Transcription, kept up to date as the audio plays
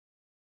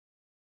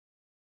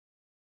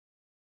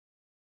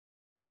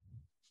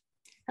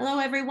Hello,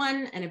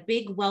 everyone, and a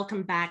big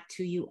welcome back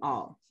to you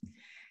all.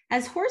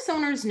 As horse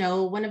owners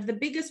know, one of the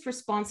biggest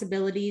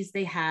responsibilities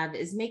they have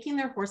is making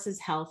their horse's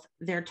health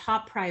their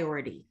top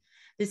priority.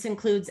 This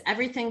includes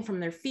everything from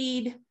their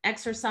feed,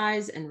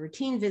 exercise, and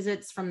routine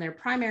visits from their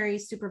primary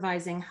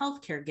supervising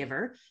health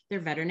caregiver, their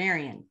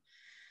veterinarian.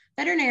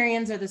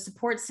 Veterinarians are the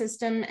support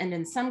system and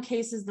in some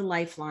cases the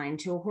lifeline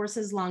to a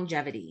horse's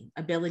longevity,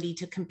 ability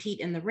to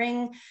compete in the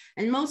ring,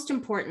 and most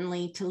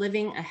importantly, to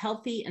living a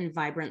healthy and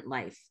vibrant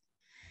life.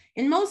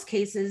 In most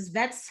cases,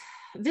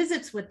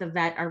 visits with the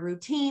vet are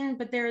routine,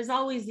 but there is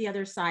always the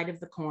other side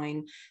of the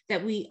coin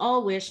that we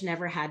all wish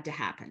never had to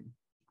happen.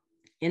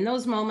 In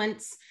those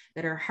moments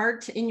that are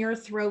heart in your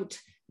throat,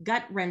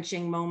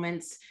 gut-wrenching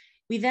moments,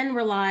 we then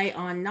rely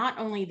on not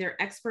only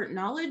their expert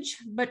knowledge,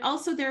 but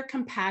also their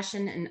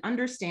compassion and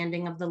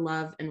understanding of the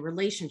love and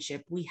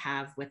relationship we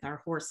have with our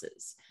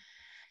horses.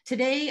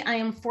 Today, I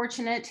am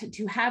fortunate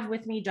to have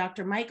with me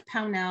Dr.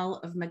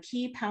 McKee-Pownall of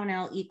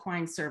McKee-Pownall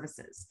Equine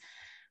Services.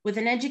 With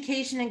an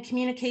education in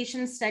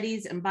communication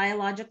studies and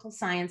biological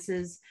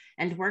sciences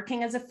and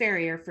working as a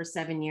farrier for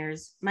 7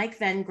 years, Mike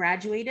then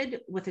graduated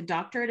with a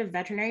doctorate of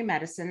veterinary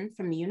medicine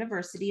from the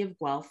University of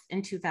Guelph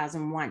in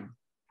 2001.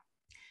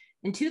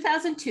 In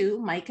 2002,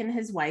 Mike and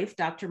his wife,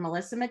 Dr.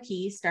 Melissa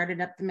McKee,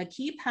 started up the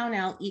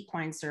McKee-Pownall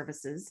Equine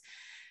Services.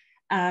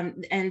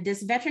 And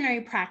this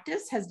veterinary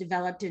practice has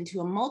developed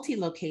into a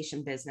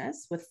multi-location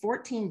business with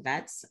 14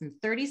 vets and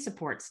 30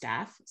 support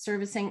staff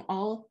servicing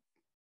all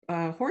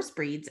horse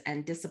breeds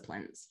and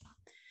disciplines.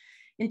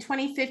 In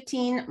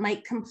 2015,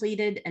 Mike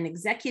completed an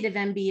executive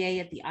MBA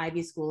at the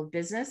Ivy School of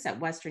Business at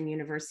Western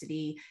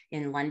University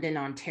in London,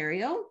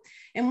 Ontario.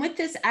 And with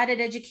this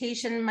added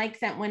education, Mike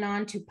then went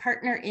on to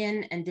partner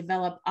in and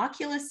develop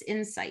Oculus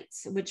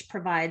Insights, which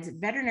provides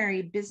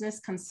veterinary business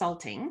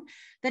consulting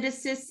that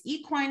assists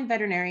equine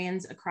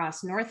veterinarians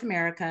across North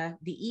America,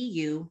 the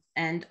EU,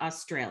 and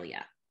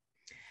Australia.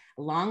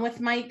 Along with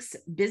Mike's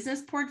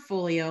business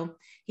portfolio,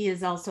 he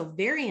is also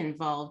very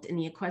involved in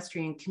the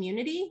equestrian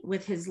community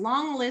with his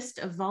long list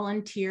of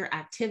volunteer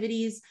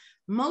activities,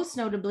 most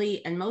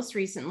notably and most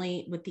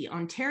recently with the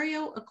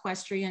Ontario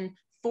Equestrian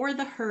For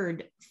the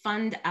Herd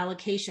Fund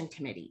Allocation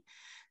Committee.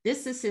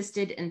 This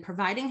assisted in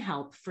providing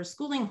help for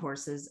schooling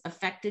horses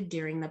affected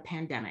during the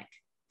pandemic.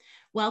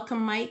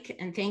 Welcome, Mike,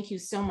 and thank you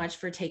so much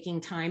for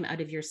taking time out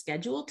of your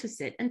schedule to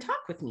sit and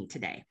talk with me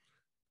today.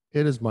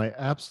 It is my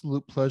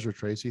absolute pleasure,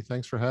 Tracy.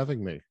 Thanks for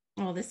having me.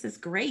 Oh, this is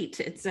great.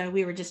 It's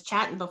we were just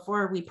chatting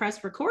before we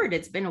pressed record.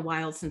 It's been a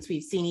while since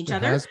we've seen each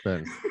other. It has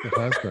been. It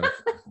has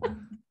been.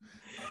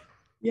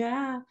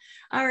 Yeah.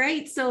 All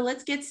right. So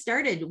let's get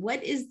started.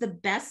 What is the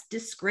best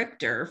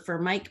descriptor for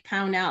Mike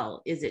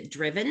Pownall? Is it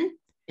driven,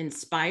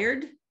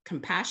 inspired,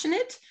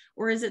 compassionate,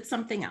 or is it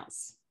something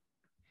else?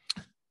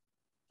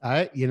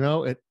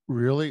 It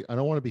really, I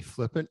don't want to be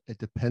flippant. It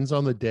depends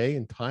on the day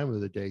and time of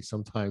the day.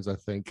 Sometimes I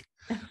think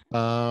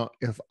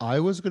if I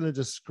was going to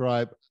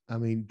describe,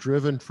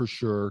 driven for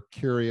sure,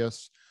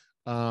 curious.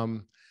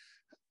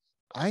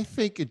 I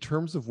think in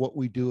terms of what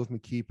we do with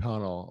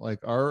McKee-Pownall, like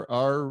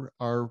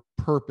our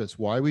purpose,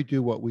 why we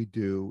do what we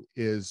do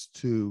is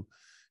to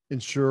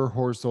ensure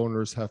horse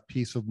owners have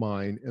peace of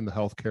mind in the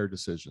healthcare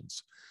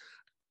decisions.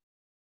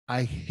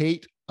 I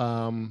hate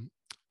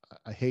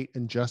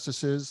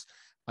injustices.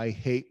 I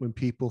hate when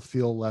people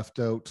feel left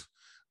out.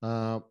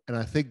 And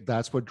I think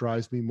that's what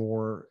drives me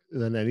more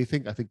than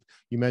anything. I think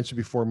you mentioned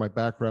before, my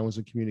background was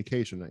in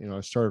communication.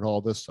 I started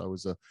all this. I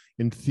was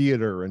in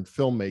theater and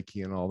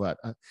filmmaking and all that.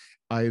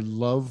 I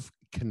love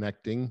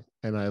connecting,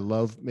 and I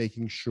love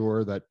making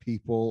sure that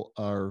people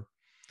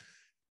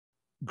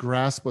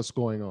grasp what's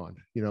going on.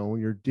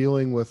 When you're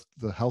dealing with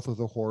the health of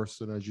the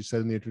horse, and as you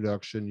said in the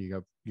introduction, you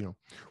have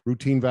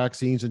routine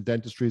vaccines and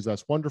dentistries,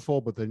 that's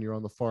wonderful, but then you're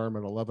on the farm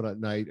at 11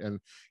 at night and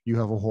you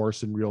have a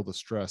horse in real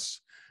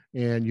distress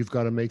and you've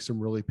got to make some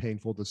really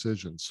painful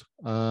decisions,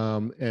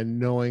 and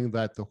knowing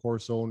that the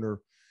horse owner,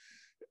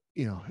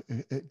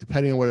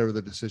 depending on whatever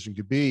the decision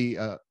could be,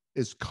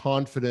 is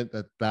confident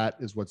that that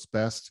is what's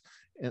best.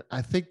 And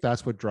I think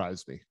that's what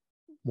drives me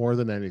more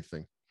than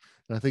anything.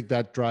 And I think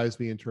that drives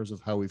me in terms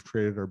of how we've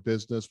created our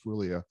business.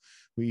 Really,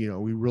 we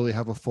really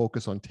have a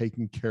focus on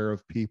taking care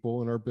of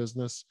people in our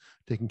business,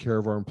 taking care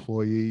of our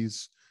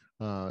employees.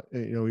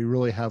 We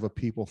really have a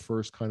people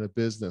first kind of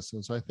business.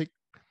 And so I think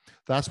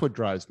that's what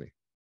drives me.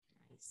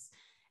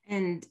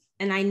 And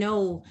I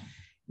know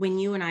when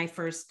you and I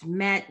first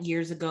met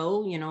years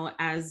ago,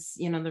 as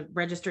the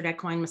registered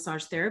equine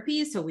massage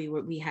therapy. So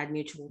we had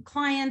mutual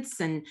clients,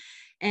 and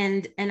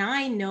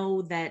I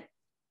know that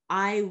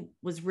I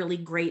was really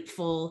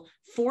grateful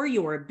for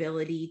your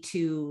ability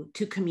to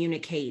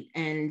communicate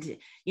and,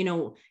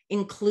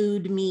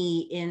 include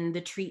me in the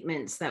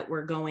treatments that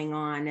were going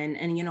on and,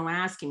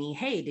 asking me,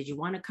 hey, did you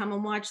want to come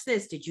and watch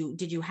this? Did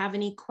you have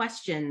any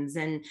questions?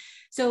 And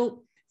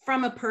so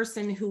from a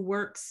person who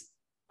works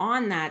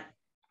on that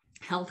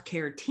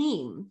healthcare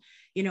team,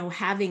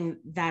 having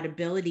that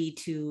ability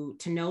to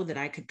know that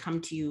I could come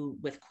to you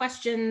with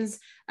questions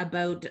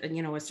about,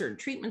 a certain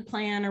treatment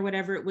plan or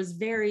whatever, it was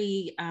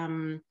very,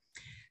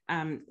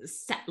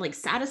 like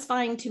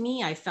satisfying to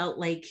me. I felt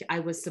like I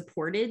was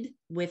supported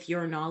with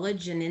your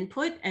knowledge and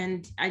input,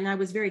 and I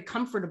was very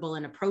comfortable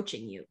in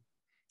approaching you.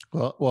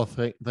 Well,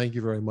 thank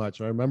you very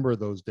much. I remember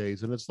those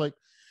days, and it's like,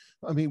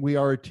 I mean, we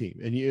are a team,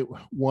 and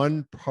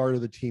one part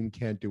of the team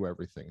can't do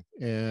everything.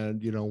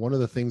 And one of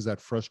the things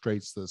that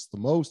frustrates this the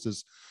most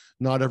is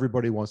not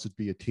everybody wants to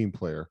be a team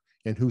player,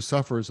 and who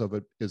suffers of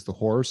it is the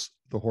horse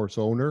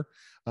owner.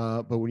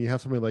 But when you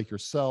have somebody like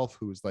yourself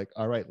who's like,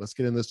 all right, let's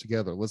get in this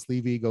together. Let's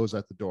leave egos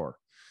at the door.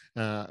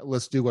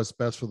 Let's do what's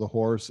best for the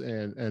horse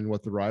and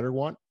what the rider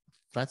want.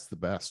 That's the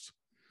best.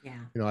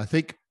 Yeah. I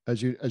think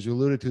as you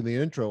alluded to in the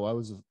intro, I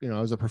was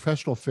a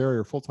professional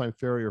farrier, full-time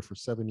farrier for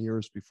 7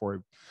 years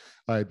before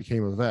I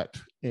became a vet.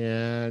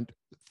 And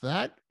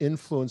that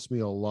influenced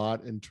me a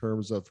lot in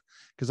terms of,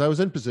 because I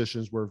was in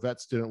positions where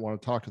vets didn't want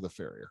to talk to the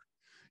farrier.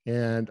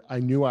 And I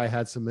knew I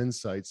had some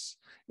insights,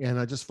 and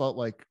I just felt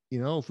like,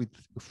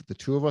 if the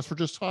two of us were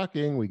just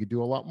talking, we could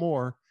do a lot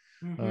more.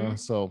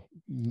 So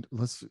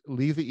let's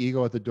leave the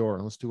ego at the door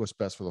and let's do what's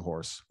best for the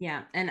horse.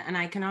 Yeah. And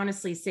I can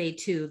honestly say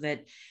too,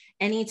 that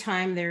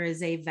anytime there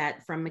is a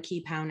vet from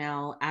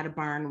McKee-Pownall at a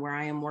barn where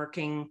I am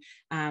working,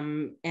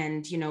 and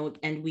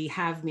we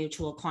have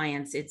mutual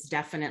clients, it's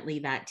definitely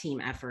that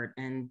team effort,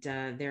 and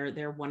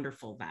they're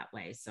wonderful that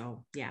way.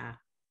 So yeah.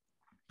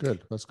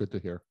 Good. That's good to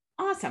hear.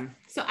 Awesome.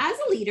 So as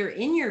a leader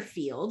in your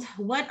field,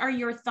 what are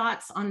your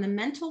thoughts on the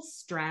mental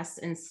stress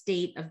and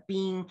state of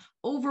being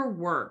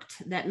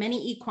overworked that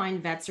many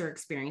equine vets are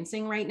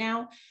experiencing right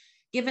now?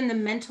 Given the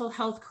mental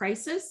health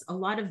crisis a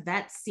lot of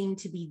vets seem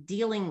to be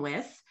dealing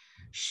with,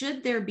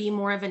 should there be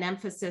more of an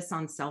emphasis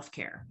on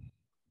self-care?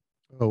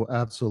 Oh,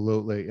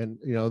 absolutely. And,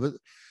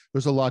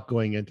 there's a lot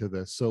going into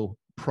this. So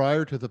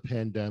prior to the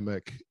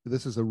pandemic,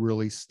 this is a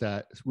really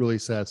sad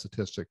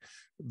statistic.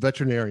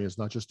 Veterinarians,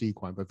 not just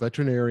equine, but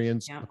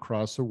veterinarians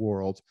across the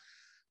world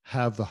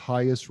have the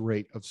highest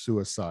rate of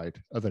suicide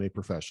of any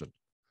profession.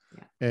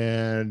 Yeah.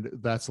 And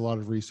that's a lot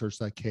of research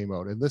that came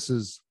out. And this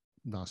is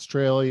in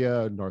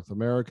Australia, North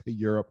America,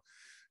 Europe.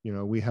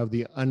 We have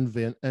the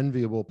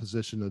enviable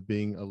position of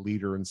being a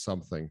leader in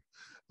something.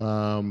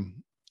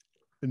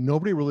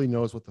 Nobody really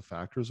knows what the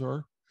factors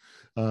are.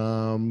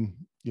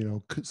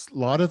 Cause a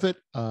lot of it,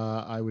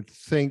 I would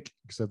think,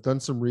 because I've done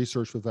some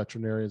research with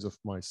veterinarians of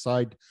my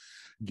side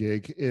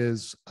gig,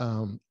 is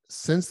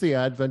since the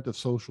advent of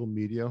social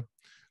media,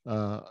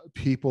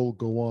 people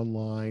go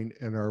online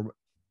and are,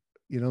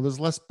 there's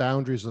less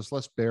boundaries, there's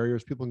less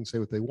barriers. People can say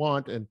what they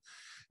want. And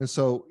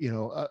so,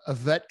 a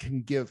vet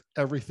can give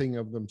everything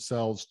of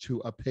themselves to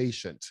a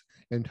patient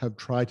and have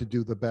tried to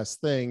do the best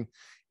thing.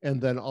 And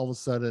then all of a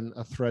sudden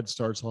a thread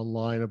starts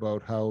online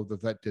about how the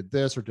vet did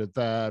this or did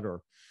that,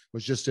 or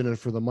was just in it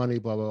for the money,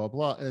 blah, blah, blah,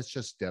 blah. And it's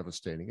just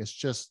devastating. It's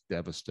just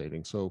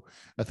devastating. So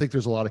I think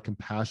there's a lot of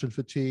compassion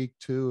fatigue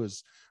too,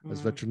 as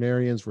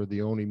veterinarians. We're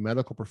the only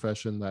medical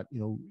profession that,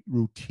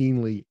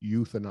 routinely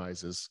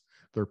euthanizes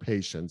their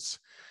patients.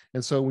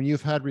 And so when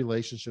you've had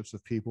relationships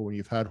with people, when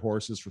you've had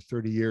horses for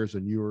 30 years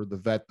and you're the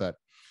vet that,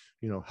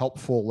 helped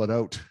foal it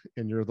out,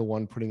 and you're the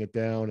one putting it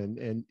down,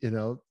 and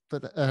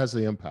that has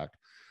the impact.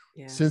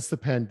 Yeah. Since the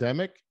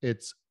pandemic,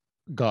 it's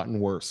gotten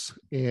worse.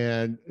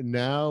 And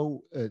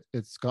now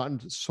it's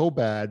gotten so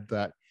bad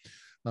that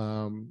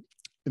in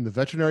the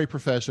veterinary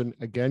profession,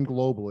 again,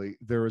 globally,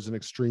 there is an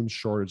extreme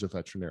shortage of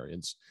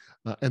veterinarians.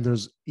 And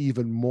there's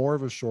even more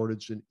of a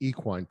shortage in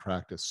equine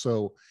practice.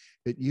 So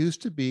it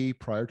used to be,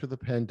 prior to the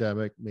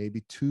pandemic,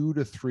 maybe 2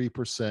 to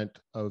 3%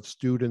 of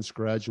students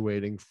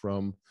graduating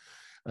from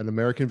an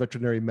American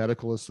Veterinary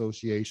Medical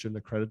Association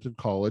accredited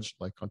college,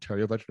 like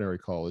Ontario Veterinary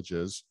College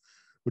is,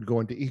 would go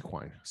into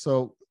equine.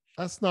 So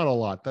that's not a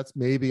lot. That's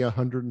maybe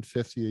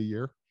 150 a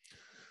year.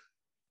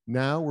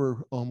 Now we're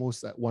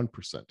almost at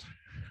 1%.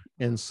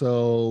 And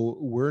so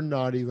we're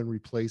not even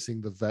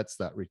replacing the vets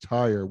that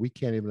retire. We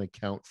can't even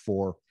account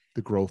for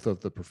the growth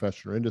of the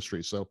professional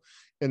industry. So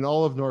in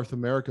all of North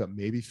America,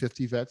 maybe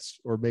 50 vets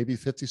or maybe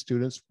 50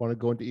 students want to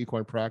go into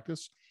equine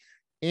practice.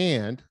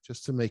 And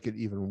just to make it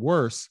even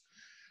worse,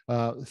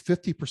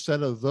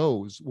 50% of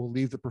those will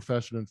leave the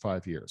profession in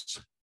 5 years.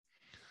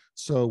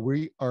 So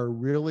we are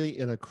really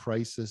in a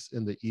crisis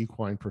in the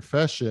equine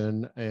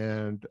profession,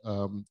 and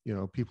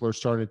people are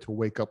starting to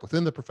wake up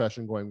within the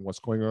profession going, what's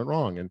going on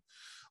wrong? And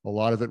a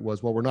lot of it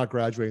was, well, we're not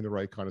graduating the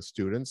right kind of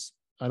students.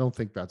 I don't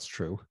think that's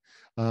true.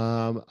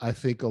 I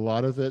think a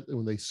lot of it,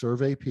 when they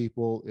survey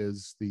people,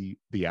 is the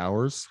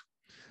hours,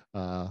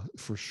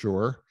 for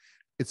sure.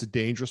 It's a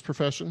dangerous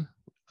profession.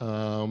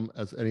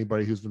 As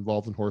anybody who's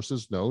involved in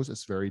horses knows,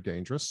 it's very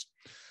dangerous.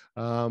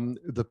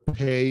 The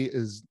pay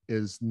is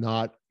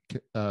not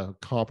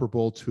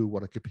comparable to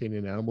what a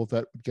companion animal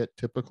vet would get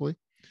typically.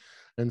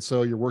 And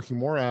so you're working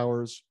more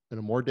hours in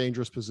a more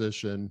dangerous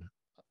position.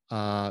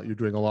 You're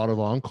doing a lot of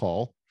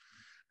on-call,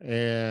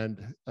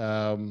 and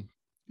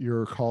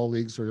your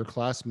colleagues or your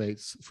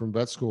classmates from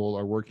vet school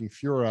are working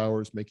fewer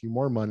hours, making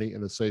more money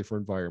in a safer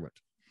environment.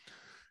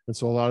 And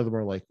so a lot of them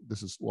are like,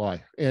 this is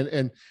why.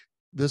 And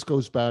this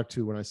goes back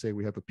to when I say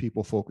we have a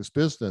people-focused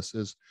business,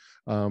 is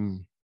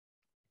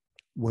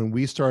when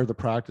we started the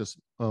practice,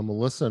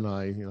 Melissa and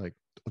I, like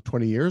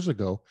 20 years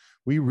ago,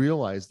 we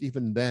realized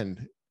even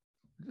then,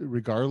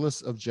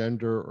 regardless of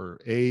gender or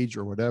age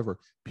or whatever,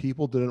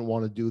 people didn't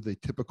want to do the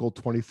typical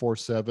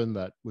 24/7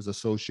 that was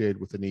associated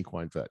with an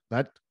equine vet.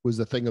 That was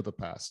a thing of the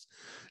past.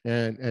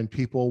 And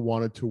people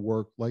wanted to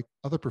work like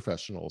other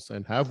professionals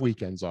and have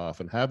weekends off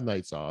and have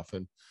nights off.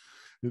 And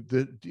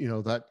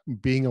that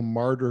being a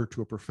martyr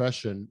to a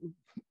profession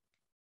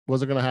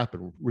wasn't going to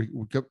happen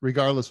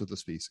regardless of the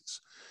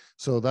species.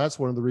 So that's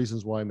one of the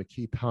reasons why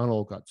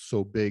McKee-Pownall got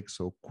so big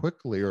so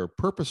quickly or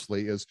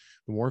purposely, is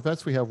the more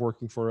vets we have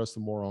working for us, the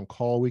more on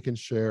call we can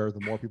share,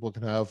 the more people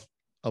can have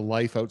a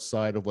life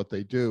outside of what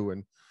they do.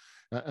 And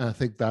I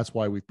think that's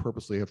why we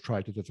purposely have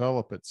tried to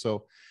develop it.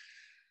 So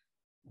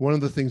one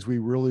of the things we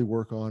really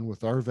work on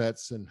with our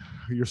vets, and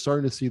you're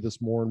starting to see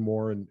this more and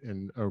more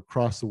in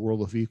across the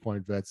world of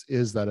equine vets,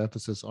 is that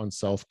emphasis on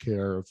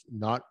self-care, of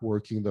not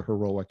working the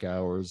heroic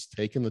hours,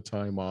 taking the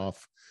time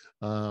off,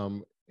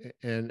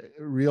 and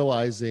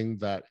realizing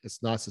that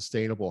it's not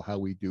sustainable how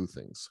we do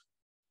things.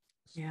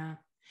 Yeah.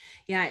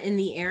 Yeah. In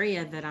the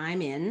area that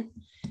I'm in,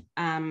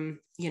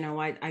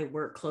 I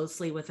work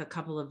closely with a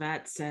couple of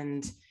vets,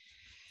 and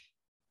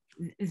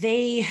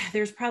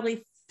there's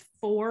probably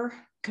 4,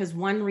 because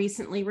one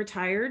recently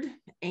retired.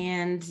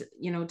 And,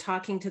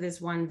 talking to this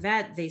one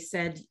vet, they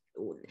said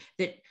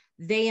that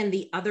they and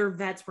the other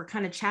vets were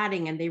kind of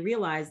chatting, and they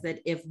realized that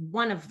if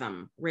one of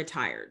them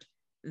retired,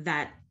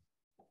 that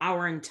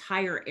our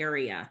entire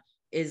area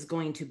is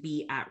going to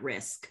be at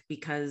risk,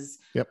 because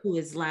who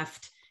is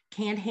left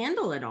can't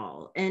handle it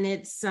all. And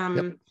it's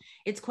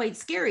quite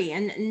scary.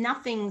 And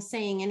nothing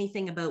saying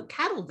anything about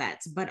cattle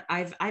vets, but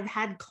I've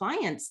had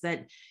clients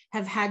that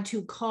have had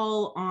to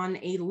call on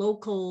a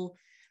local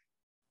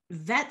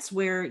vets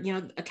where,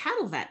 a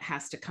cattle vet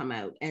has to come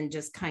out and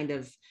just kind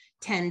of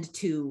tend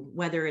to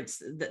whether it's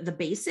the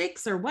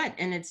basics or what.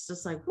 And it's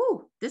just like,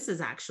 whoo, this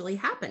is actually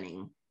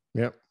happening.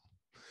 Yep.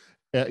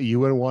 You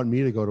wouldn't want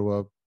me to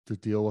go to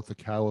deal with a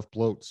cow with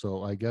bloat.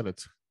 So I get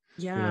it.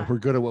 Yeah. We're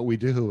good at what we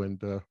do. And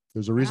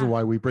there's a reason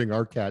why we bring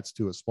our cats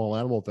to a small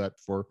animal vet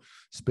for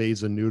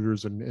spays and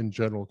neuters and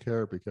general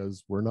care,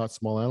 because we're not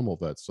small animal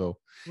vets. So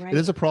it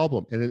is a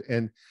problem.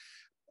 And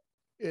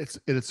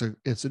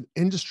it's an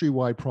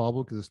industry-wide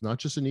problem, because it's not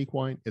just an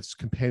equine, it's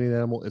companion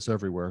animal, it's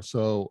everywhere.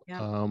 So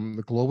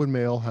the Globe and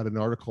Mail had an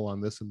article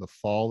on this in the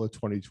fall of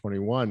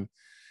 2021,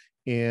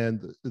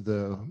 and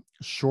the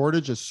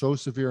shortage is so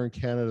severe in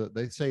Canada,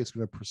 they say it's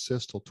going to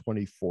persist till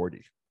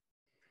 2040.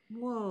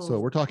 Whoa. So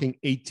we're talking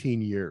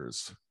 18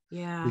 years.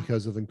 Yeah.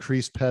 Because of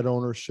increased pet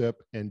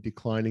ownership and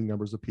declining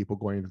numbers of people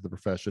going into the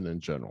profession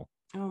in general.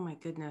 Oh my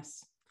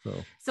goodness.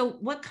 So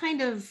what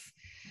kind of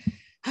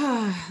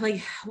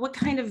what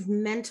kind of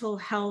mental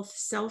health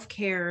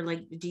self-care,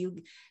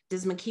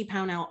 does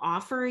McKee-Pownall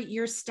offer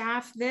your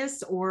staff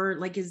this, or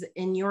is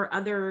in your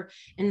other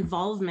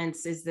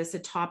involvements, is this a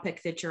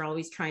topic that you're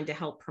always trying to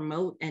help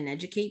promote and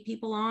educate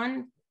people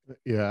on?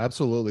 Yeah,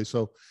 absolutely.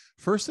 So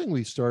first thing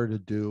we started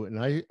to do, and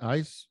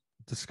I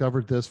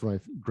discovered this when I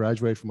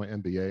graduated from my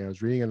MBA. I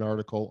was reading an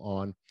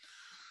article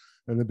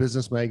in the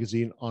business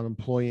magazine on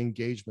employee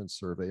engagement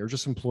survey, or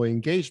just employee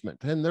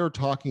engagement. And they were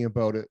talking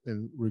about it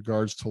in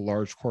regards to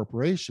large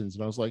corporations.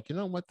 And I was like, you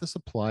know what, this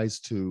applies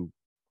to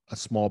a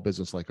small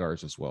business like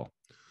ours as well.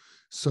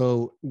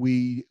 So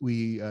we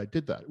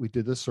did that. We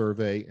did the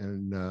survey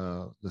in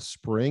the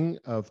spring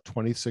of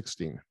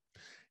 2016.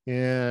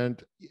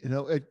 And,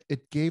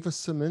 it gave us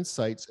some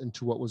insights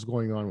into what was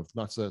going on with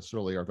not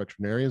necessarily our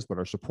veterinarians, but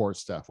our support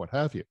staff, what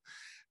have you.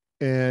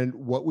 And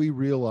what we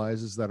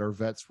realized is that our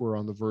vets were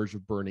on the verge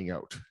of burning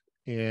out.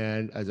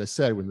 And as I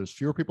said, when there's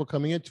fewer people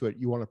coming into it,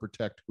 you want to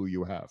protect who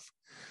you have.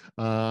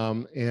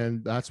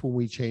 And that's when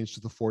we changed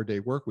to the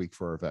 4-day work week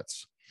for our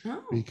vets.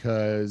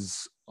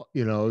 Because,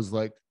 it was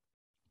like,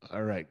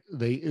 all right,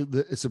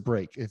 it's a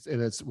break.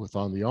 It's with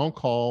on the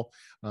on-call,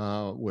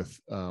 with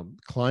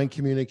client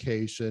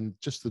communication,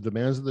 just the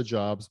demands of the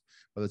jobs.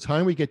 By the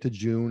time we get to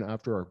June,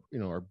 after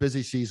our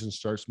busy season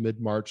starts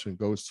mid-March and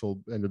goes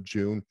till end of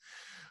June,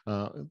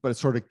 but it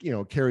sort of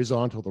carries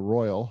on till the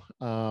Royal.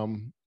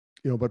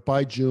 But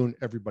by June,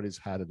 everybody's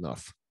had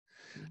enough,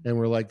 and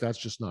we're like, that's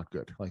just not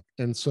good.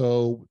 And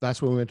so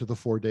that's when we went to the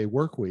 4-day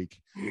work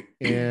week,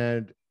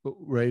 and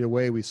right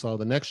away we saw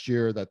the next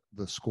year that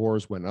the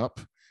scores went up.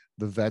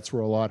 The vets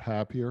were a lot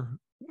happier.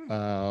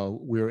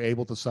 We were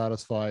able to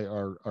satisfy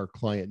our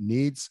client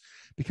needs,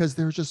 because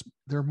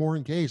they're more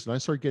engaged. And I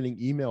started getting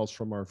emails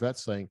from our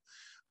vets saying,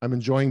 I'm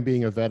enjoying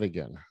being a vet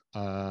again.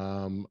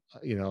 I'm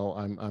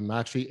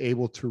actually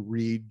able to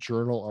read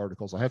journal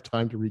articles. I have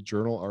time to read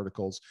journal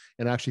articles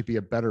and actually be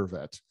a better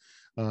vet.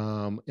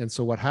 And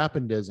so what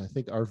happened is, I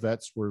think our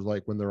vets were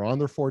like, when they're on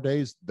their 4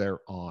 days,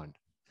 they're on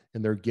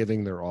and they're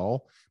giving their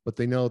all, but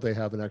they know they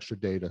have an extra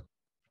day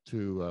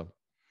to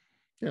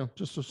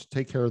just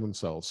take care of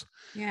themselves.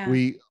 Yeah.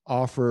 We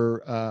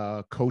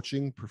offer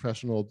coaching,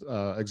 professional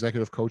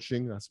executive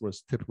coaching. That's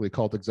what's typically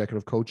called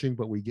executive coaching,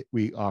 but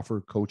we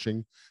offer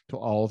coaching to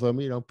all of them.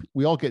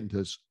 We all get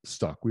into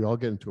stuck. We all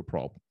get into a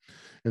problem.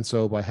 And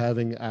so by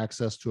having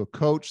access to a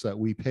coach that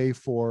we pay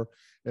for,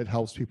 it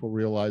helps people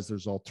realize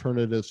there's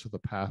alternatives to the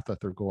path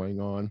that they're going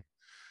on.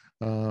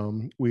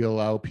 We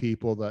allow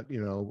people that,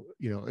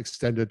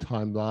 extended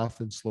time off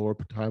and slower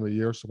time of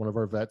year. So one of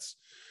our vets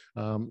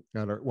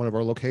at one of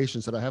our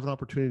locations said, I have an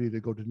opportunity to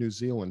go to New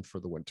Zealand for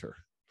the winter.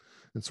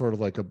 And sort of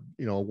like a,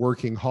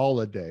 working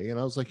holiday. And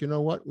I was like, you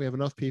know what? We have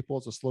enough people.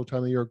 It's a slow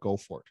time of year. Go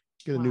for it.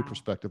 Get a new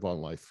perspective on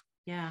life.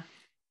 Yeah.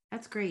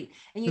 That's great.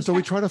 And so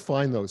we try to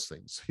find those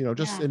things,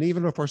 and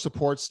even with our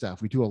support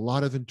staff, we do a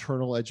lot of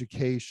internal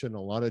education,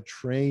 a lot of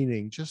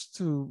training, just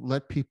to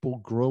let people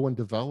grow and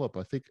develop.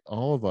 I think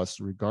all of us,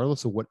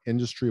 regardless of what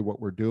industry, what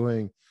we're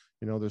doing,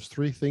 there's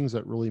three things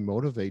that really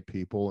motivate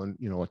people, and,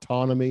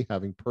 autonomy,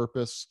 having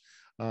purpose,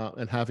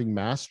 and having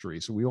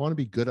mastery. So we want to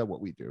be good at what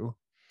we do.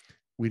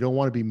 We don't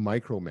want to be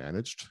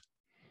micromanaged.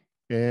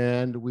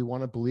 And we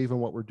want to believe in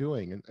what we're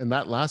doing. And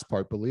that last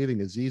part, believing,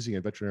 is easy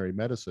in veterinary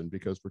medicine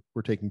because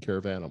we're taking care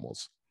of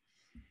animals.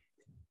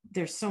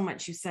 There's so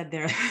much you said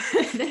there.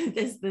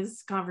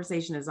 This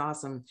conversation is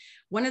awesome.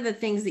 One of the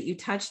things that you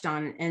touched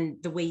on,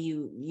 and the way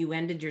you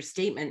ended your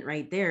statement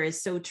right there,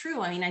 is so true.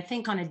 I mean, I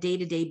think on a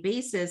day-to-day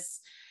basis,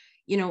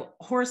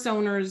 horse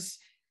owners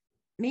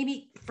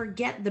maybe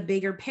forget the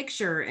bigger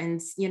picture,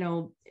 and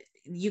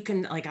you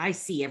can, like, I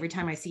see every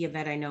time I see a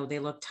vet, I know they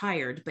look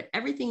tired, but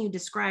everything you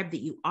described that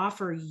you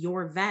offer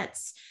your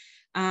vets,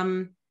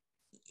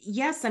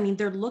 yes, I mean,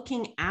 they're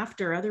looking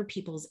after other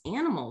people's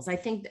animals. I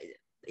think,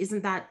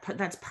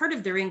 that's part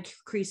of their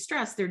increased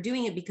stress. They're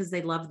doing it because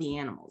they love the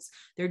animals.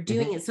 They're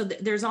doing it. So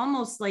there's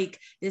almost like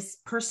this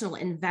personal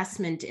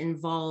investment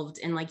involved.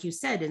 And like you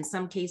said, in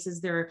some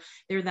cases, they're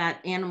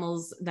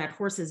that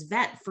horse's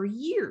vet for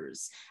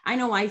years. I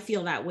know I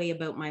feel that way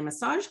about my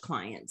massage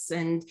clients.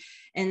 And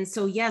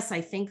so, yes,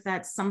 I think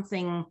that's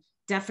something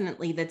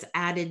definitely that's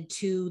added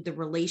to the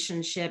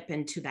relationship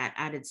and to that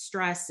added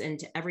stress and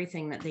to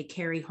everything that they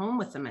carry home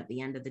with them at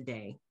the end of the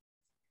day.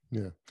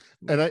 Yeah.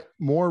 And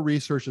more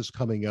research is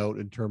coming out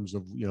in terms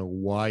of,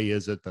 why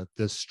is it that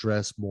this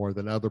stress more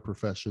than other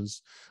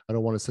professions? I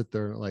don't want to sit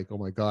there and like, oh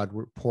my God,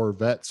 we're poor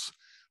vets,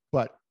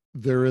 but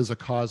there is a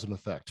cause and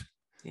effect.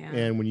 Yeah.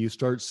 And when you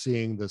start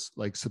seeing this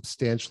like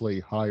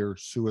substantially higher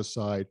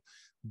suicide,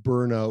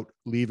 burnout,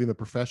 leaving the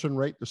profession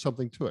rate, there's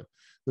something to it.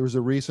 There was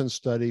a recent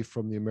study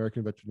from the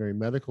American Veterinary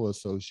Medical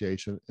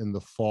Association in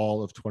the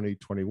fall of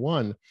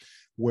 2021,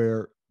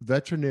 where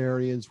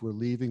veterinarians were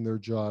leaving their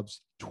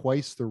jobs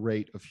twice the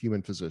rate of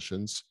human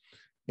physicians,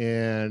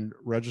 and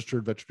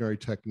registered veterinary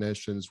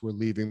technicians were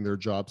leaving their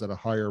jobs at a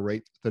higher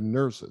rate than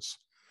nurses.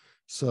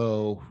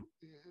 So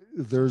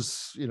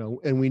there's,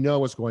 and we know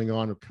what's going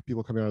on.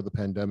 People coming out of the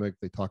pandemic,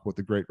 they talk about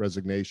the Great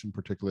Resignation,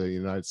 particularly in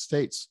the United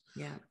States.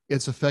 Yeah,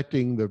 it's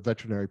affecting the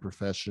veterinary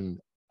profession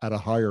at a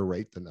higher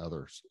rate than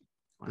others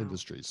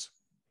industries.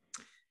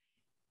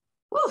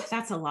 Whew,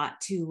 that's a lot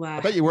to.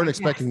 I bet you weren't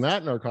expecting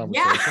that in our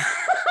conversation. Yeah.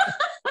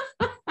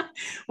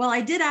 Well,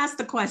 I did ask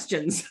the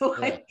questions, so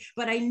yeah.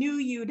 But I knew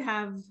you'd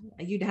have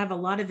a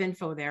lot of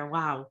info there.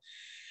 Wow.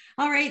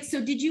 All right.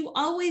 So did you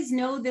always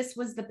know this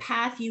was the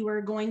path you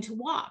were going to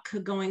walk,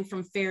 going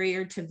from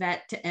farrier to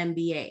vet to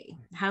MBA?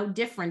 How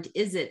different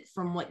is it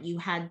from what you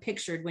had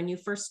pictured when you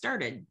first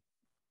started?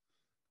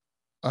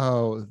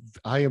 Oh,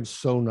 I am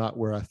so not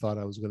where I thought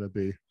I was going to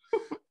be.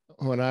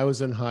 When I was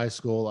in high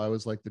school, I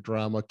was like the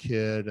drama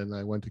kid, and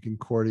I went to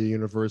Concordia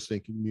University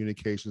in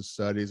communication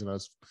studies, and I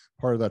was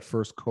part of that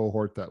first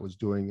cohort that was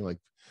doing like,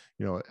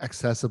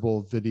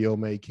 accessible video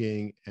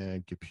making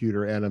and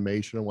computer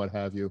animation and what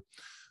have you.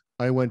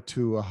 I went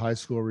to a high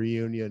school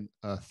reunion,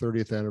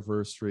 30th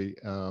anniversary,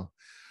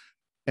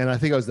 and I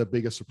think I was the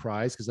biggest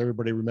surprise because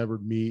everybody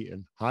remembered me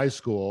in high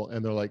school,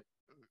 and they're like,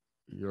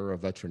 "You're a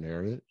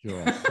veterinarian?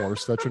 You're a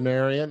horse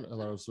veterinarian?"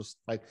 And I was just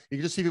like, you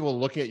can just see people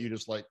looking at you,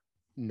 just like,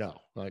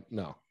 no.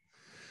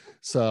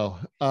 So,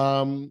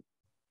 and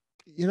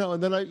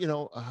then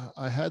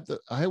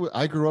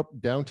I grew up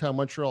downtown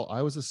Montreal.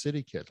 I was a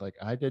city kid. Like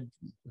I did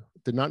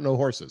not know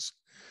horses,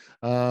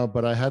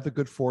 but I had the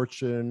good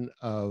fortune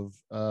of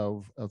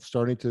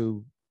starting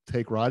to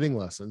take riding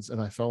lessons,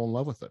 and I fell in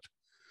love with it.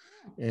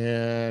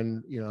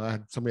 And,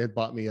 somebody had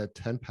bought me a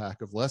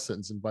 10-pack of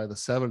lessons, and by the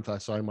 7th I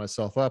signed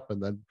myself up.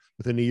 And then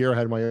within a year I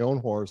had my own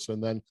horse.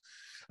 And then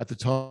at the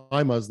time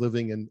I was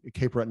living in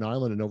Cape Breton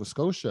Island in Nova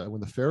Scotia.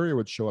 When the farrier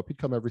would show up, he'd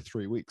come every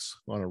 3 weeks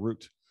on a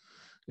route.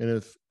 And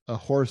if a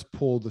horse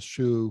pulled the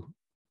shoe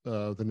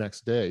the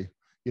next day,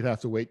 you'd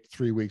have to wait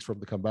 3 weeks for him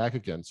to come back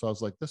again. So I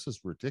was like, this is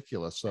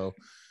ridiculous. So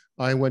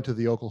I went to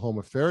the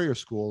Oklahoma Farrier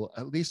School,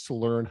 at least to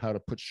learn how to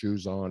put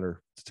shoes on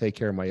or to take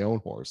care of my own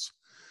horse.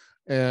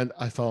 And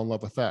I fell in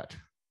love with that.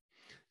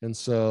 And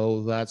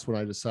so that's when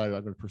I decided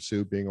I'm going to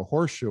pursue being a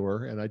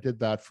horseshoer. And I did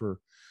that for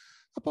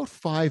about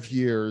 5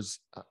 years.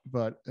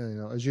 But,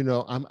 as you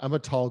know, I'm a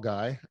tall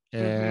guy,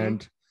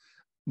 and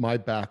my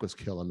back was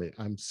killing me.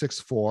 I'm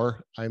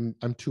 6'4". I'm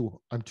too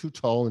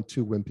tall and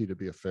too wimpy to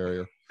be a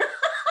farrier,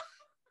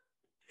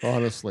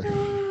 honestly.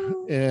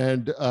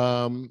 And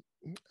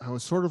I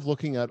was sort of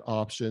looking at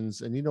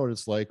options, and you know what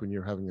it's like when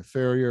you're having a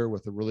farrier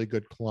with a really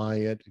good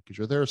client, because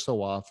you're there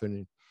so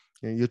often,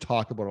 and you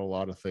talk about a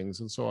lot of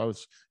things. And so I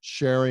was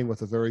sharing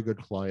with a very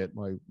good client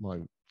my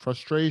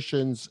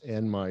frustrations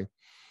and my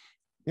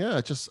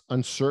just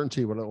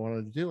uncertainty what I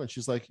wanted to do. And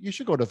she's like, you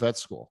should go to vet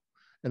school.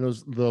 And it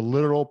was the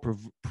literal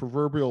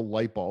proverbial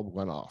light bulb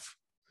went off.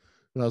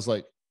 And I was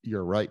like,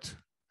 you're right.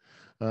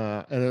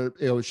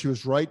 She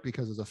was right,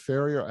 because as a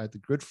farrier, I had the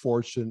good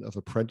fortune of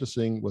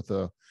apprenticing with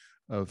a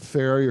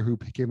farrier who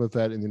became a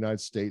vet in the United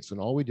States. And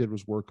all we did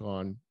was work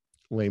on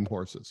lame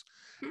horses.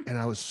 And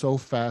I was so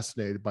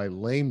fascinated by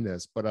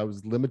lameness, but I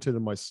was limited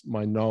in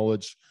my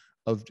knowledge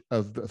of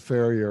the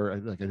farrier.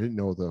 I didn't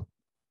know the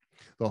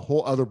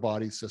whole other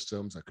body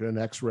systems. I couldn't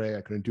X-ray,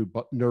 I couldn't do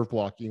nerve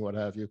blocking, what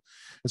have you.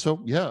 And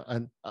so,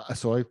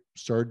 so I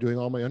started doing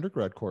all my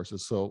undergrad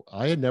courses. So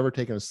I had never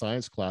taken a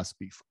science class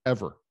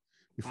before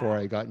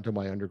I got into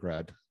my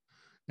undergrad.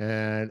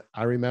 And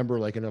I remember,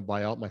 like, in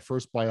my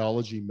first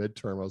biology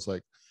midterm, I was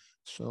like,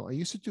 so I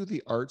used to do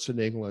the arts in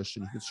English,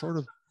 and you could sort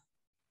of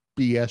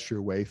BS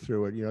your way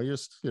through it. You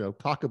just,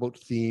 talk about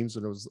themes,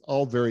 and it was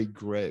all very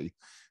gray.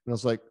 And I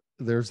was like,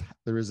 this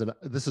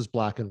is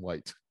black and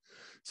white.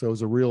 So it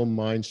was a real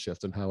mind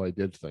shift in how I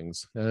did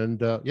things.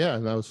 And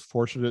and I was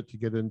fortunate to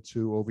get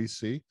into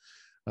OVC.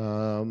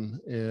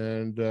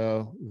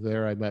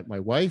 There I met my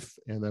wife,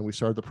 and then we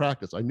started the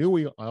practice. I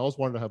always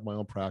wanted to have my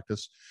own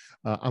practice.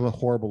 I'm a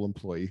horrible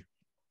employee.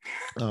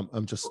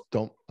 I'm just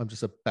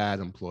a bad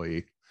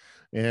employee.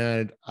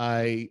 And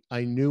I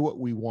knew what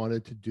we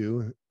wanted to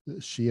do.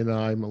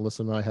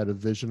 Melissa and I had a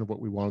vision of what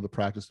we wanted the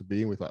practice to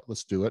be, and we thought,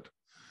 let's do it.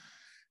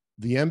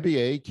 The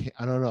MBA,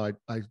 I don't know,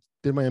 I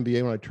did my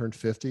MBA when I turned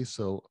 50.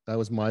 So that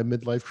was my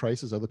midlife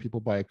crisis. Other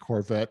people buy a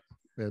Corvette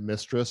and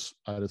Mistress.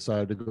 I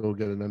decided to go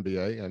get an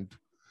MBA, and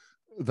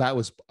that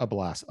was a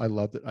blast. I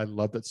loved it. I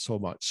loved it so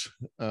much.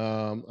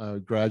 I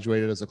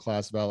graduated as a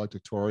class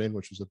valedictorian,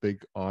 which was a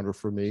big honor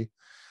for me.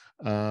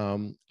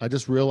 I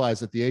just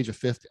realized at the age of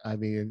 50,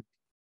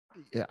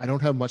 I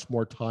don't have much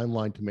more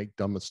timeline to make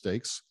dumb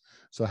mistakes.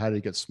 So I had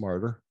to get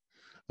smarter.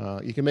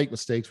 You can make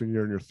mistakes when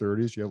you're in your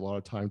 30s. You have a lot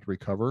of time to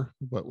recover.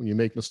 But when you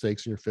make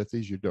mistakes in your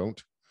 50s, you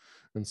don't.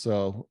 And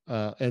so,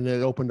 and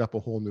it opened up a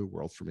whole new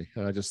world for me.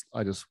 And I just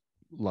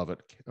love it.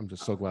 I'm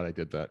just so glad I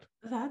did that.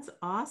 That's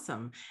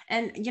awesome.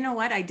 And you know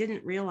what? I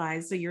didn't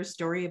realize, so your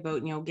story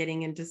about,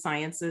 getting into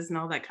sciences and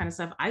all that kind of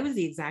stuff. I was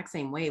the exact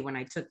same way when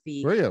I took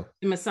the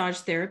massage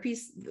therapy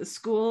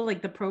school,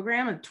 like the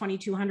program of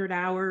 2,200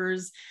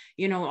 hours,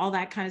 all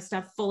that kind of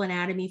stuff, full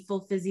anatomy,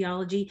 full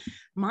physiology.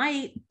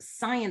 My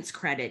science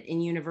credit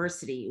in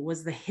university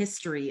was the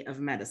history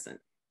of medicine.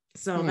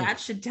 So that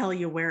should tell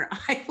you where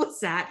I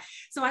was at.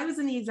 So I was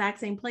in the exact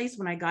same place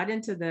when I got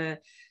into the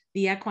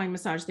equine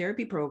massage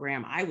therapy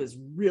program. I was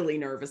really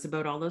nervous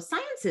about all those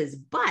sciences,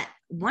 but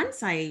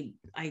once I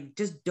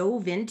just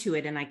dove into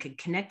it and I could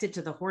connect it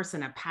to the horse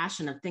and a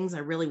passion of things I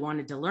really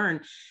wanted to learn,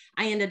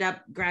 I ended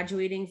up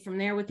graduating from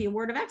there with the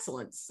Award of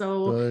Excellence.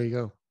 So there you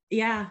go.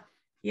 Yeah.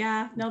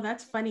 No,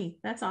 that's funny.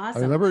 That's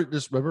awesome. I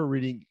remember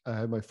reading, I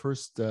had my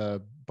first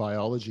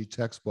biology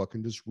textbook,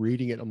 and just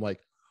reading it, I'm like,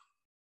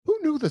 who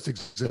knew this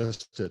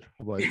existed?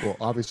 I'm like, well,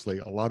 obviously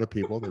a lot of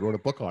people, they wrote a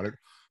book on it.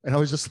 And I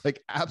was just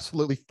like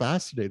absolutely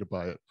fascinated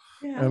by it.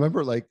 Yeah. And I remember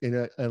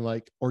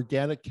and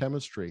organic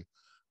chemistry,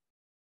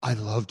 I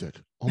loved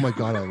it. Oh my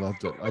God, I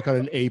loved it. I got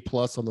an A+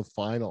 on the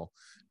final.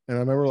 And I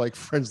remember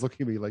friends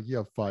looking at me like, you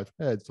have 5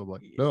 heads. I'm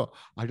like, no,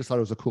 I just thought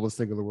it was the coolest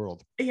thing in the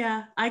world.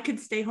 Yeah. I could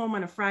stay home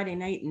on a Friday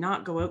night and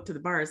not go out to the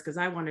bars because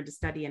I wanted to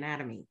study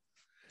anatomy.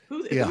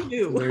 Who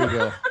knew? There you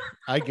go.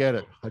 I get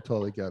it. I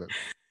totally get it.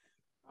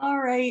 All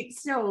right.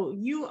 So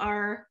you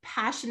are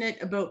passionate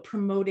about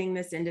promoting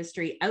this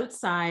industry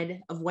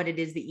outside of what it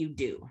is that you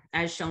do,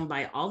 as shown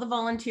by all the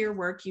volunteer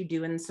work you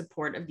do in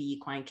support of the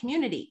equine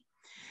community.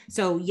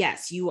 So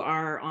yes, you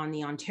are on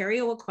the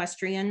Ontario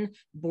Equestrian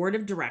Board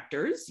of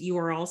Directors. You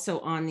are also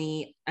on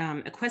the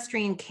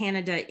Equestrian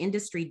Canada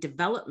Industry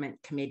Development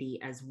Committee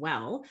as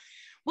well.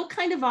 What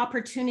kind of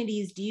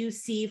opportunities do you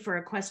see for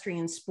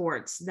equestrian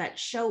sports that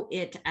show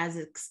it as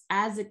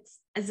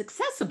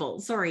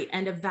accessible,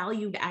 and a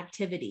valued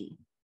activity?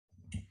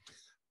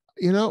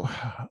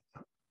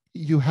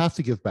 You have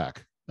to give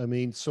back. I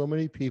mean, so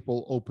many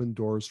people opened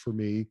doors for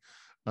me,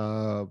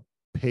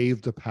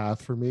 paved a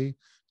path for me.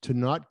 To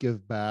not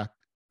give back,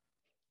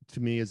 to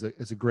me, is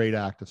a great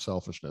act of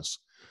selfishness.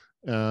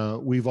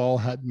 We've all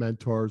had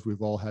mentors.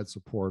 We've all had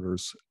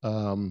supporters.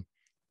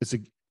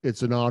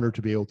 It's an honor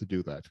to be able to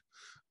do that.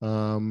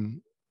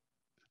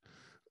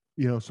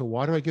 So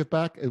why do I give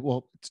back?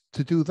 Well,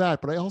 to do that,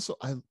 but I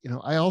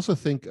also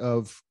think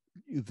of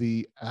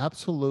the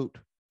absolute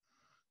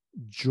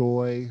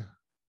joy,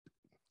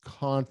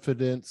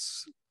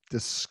 confidence,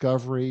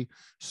 discovery,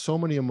 so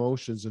many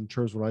emotions in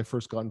terms when I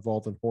first got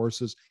involved in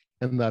horses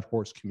and that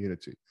horse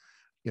community.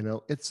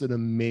 It's an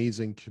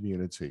amazing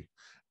community.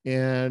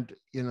 And,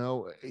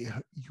 you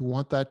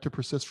want that to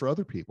persist for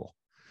other people.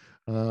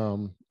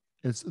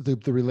 It's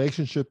the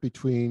relationship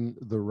between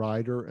the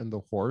rider and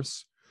the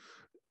horse.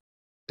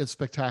 It's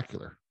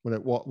spectacular when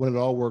it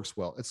all works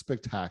well. It's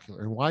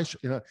spectacular. And why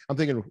I'm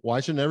thinking,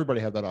 why shouldn't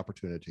everybody have that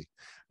opportunity?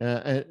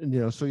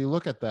 And so you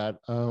look at that.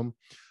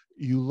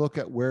 You look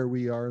at where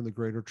we are in the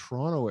Greater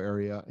Toronto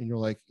area, and you're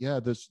like,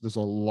 yeah, there's a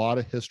lot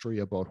of history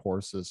about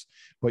horses,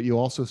 but you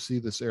also see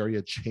this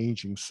area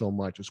changing so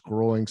much. It's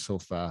growing so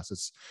fast.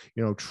 It's,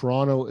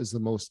 Toronto is the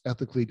most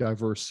ethically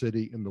diverse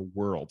city in the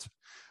world.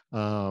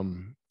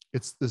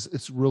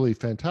 It's really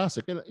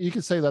fantastic. And you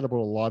can say that about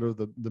a lot of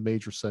the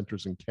major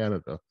centers in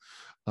Canada.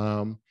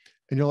 And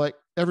you're like,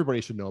 everybody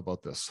should know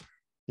about this.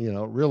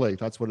 Really,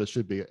 that's what it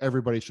should be.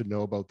 Everybody should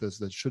know about this.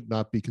 That should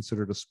not be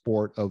considered a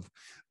sport of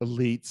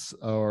elites,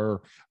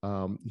 or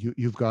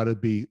you've got to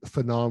be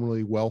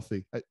phenomenally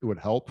wealthy. It would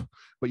help,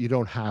 but you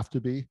don't have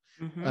to be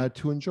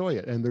to enjoy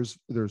it. And there's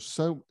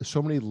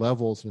so many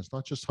levels, and it's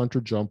not just hunter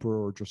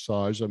jumper or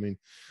dressage. I mean,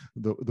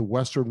 the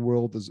Western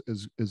world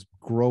is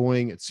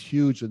growing. It's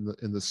huge in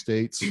the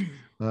States.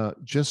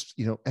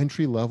 Just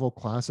entry level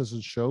classes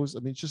and shows. I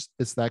mean,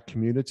 it's that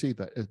community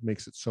that it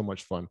makes it so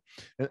much fun.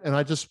 And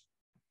I just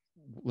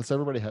let's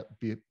everybody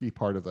be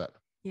part of that.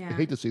 Yeah. I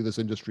hate to see this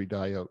industry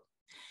die out.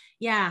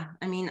 Yeah.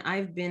 I mean,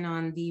 I've been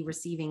on the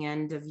receiving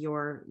end of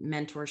your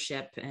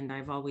mentorship, and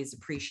I've always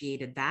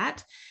appreciated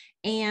that.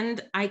 And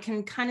I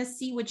can kind of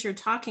see what you're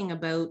talking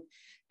about.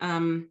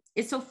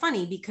 It's so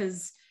funny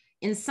because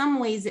in some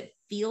ways it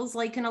feels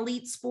like an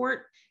elite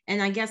sport. And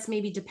I guess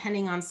maybe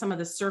depending on some of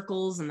the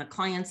circles and the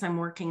clients I'm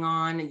working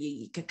on, and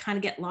you could kind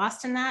of get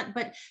lost in that,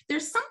 but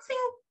there's something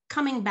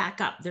coming back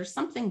up. There's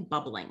something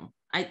bubbling.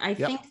 I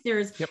think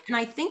and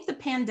I think the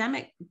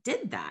pandemic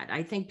did that.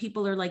 I think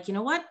people are like, you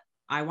know what?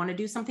 I want to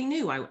do something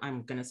new.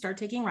 I'm going to start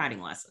taking riding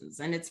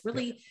lessons, and it's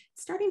really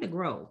starting to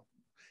grow.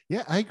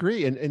 Yeah, I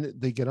agree. And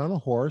they get on a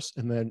horse,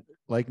 and then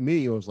like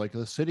me, it was like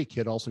a city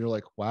kid. Also, you're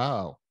like,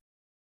 wow,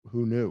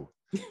 who knew?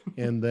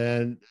 And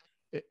then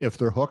if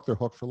they're hooked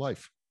for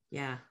life.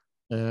 Yeah.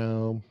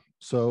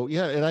 So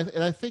yeah,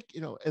 and I think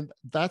and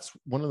that's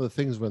one of the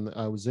things when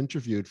I was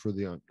interviewed for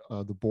the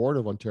board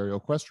of Ontario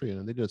Equestrian,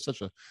 and they did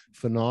such a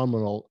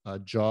phenomenal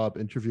job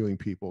interviewing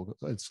people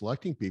and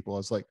selecting people. I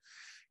was like,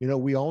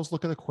 we always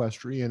look at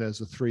equestrian as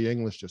the 3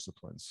 English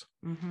disciplines.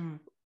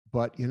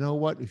 But you know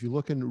what? If you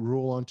look in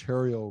rural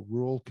Ontario,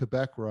 rural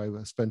Quebec, where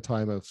I've spent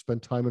time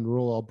in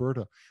rural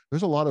Alberta,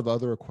 there's a lot of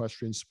other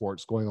equestrian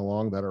sports going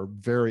along that are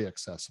very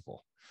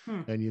accessible.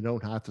 And you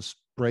don't have to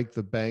break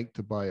the bank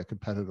to buy a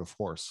competitive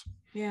horse.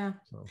 Yeah.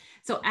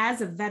 So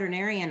as a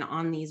veterinarian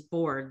on these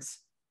boards,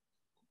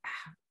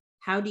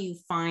 how do you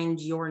find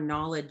your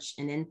knowledge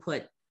and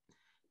input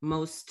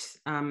most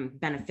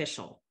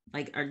beneficial?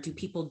 Like, do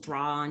people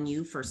draw on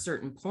you for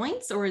certain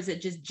points, or is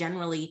it just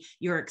generally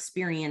your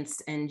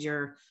experience and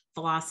your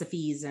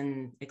philosophies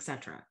and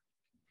etc.?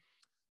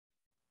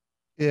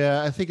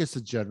 Yeah, I think it's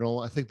a general.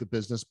 I think the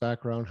business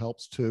background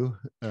helps too,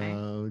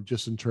 Okay.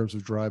 just in terms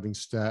of driving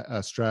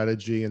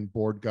strategy and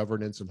board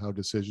governance and how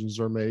decisions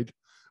are made.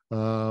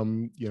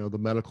 The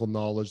medical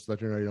knowledge,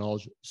 veterinary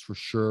knowledge is for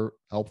sure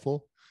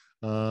helpful.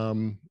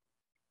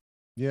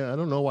 Yeah, I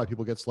don't know why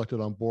people get selected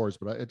on boards,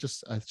 but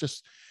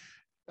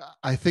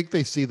I think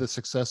they see the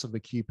success of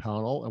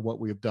McKee-Pownall and what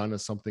we have done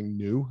as something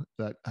new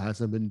that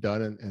hasn't been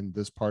done in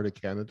this part of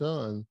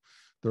Canada, and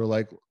they're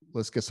like,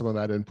 let's get some of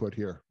that input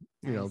here.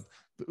 Nice.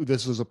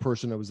 This is a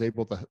person that was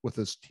able to, with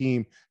his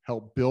team,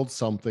 help build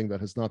something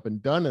that has not been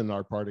done in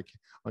our part of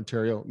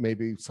Ontario.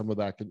 Maybe some of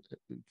that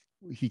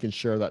he can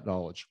share that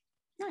knowledge.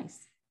 Nice.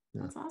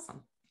 Yeah. That's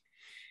awesome.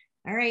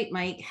 All right,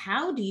 Mike,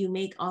 how do you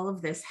make all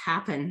of this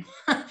happen?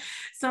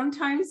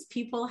 Sometimes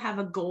people have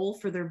a goal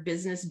for their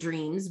business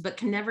dreams, but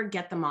can never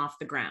get them off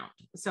the ground.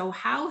 So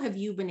how have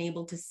you been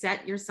able to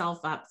set yourself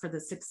up for the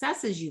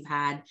successes you've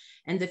had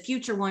and the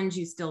future ones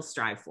you still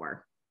strive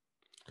for?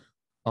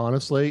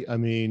 Honestly, I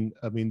mean,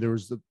 there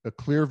was a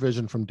clear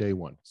vision from day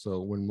one.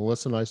 So when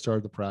Melissa and I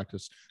started the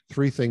practice,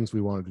 3 things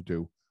we wanted to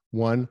do.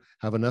 1,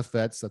 have enough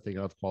vets that they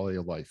have quality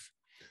of life.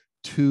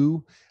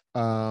 2,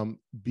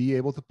 be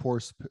able to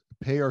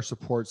pay our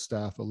support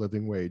staff a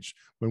living wage.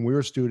 When we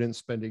were students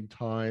spending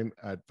time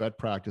at vet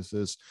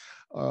practices,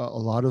 a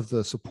lot of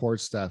the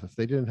support staff, if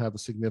they didn't have a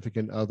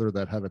significant other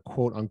that had a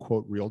quote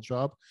unquote real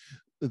job,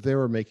 they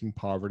were making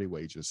poverty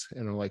wages.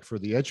 And like, for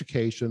the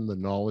education, the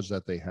knowledge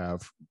that they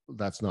have,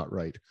 that's not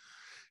right.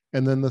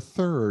 And then the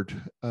third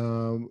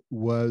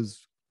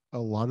was a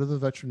lot of the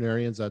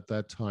veterinarians at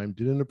that time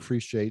didn't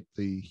appreciate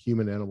the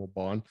human animal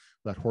bond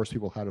that horse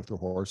people had with their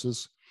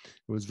horses.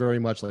 It was very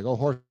much like, oh,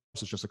 horse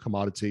is just a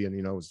commodity, and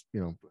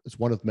it's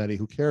one of many,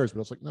 who cares?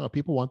 But it's like, no,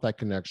 people want that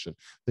connection.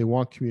 They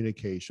want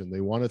communication. They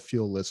want to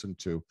feel listened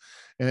to.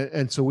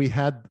 And so we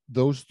had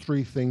those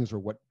 3 things are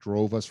what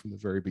drove us from the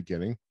very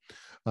beginning.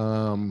 I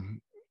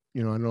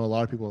know a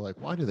lot of people are like,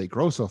 why do they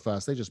grow so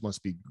fast? They just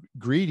must be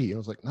greedy. And I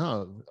was like,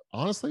 no,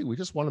 honestly, we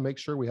just want to make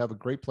sure we have a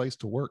great place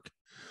to work.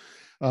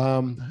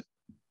 How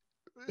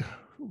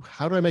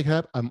do I make it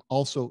happen? I'm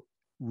also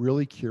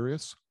really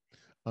curious.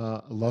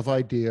 love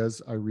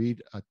ideas. I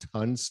read a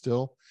ton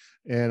still,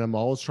 and I'm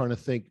always trying to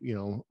think,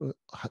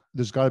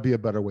 there's got to be a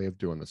better way of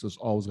doing this. There's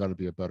always got to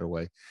be a better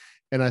way.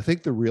 And I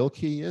think the real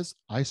key is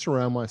I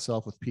surround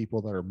myself with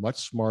people that are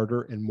much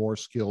smarter and more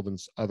skilled in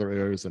other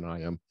areas than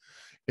I am.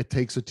 It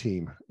takes a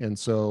team. And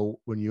so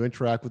when you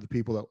interact with the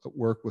people that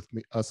work with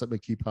me, us at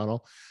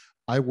McKee-Pownall,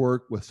 I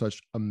work with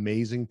such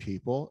amazing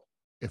people.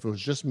 If it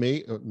was just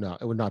me, no,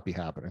 it would not be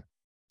happening.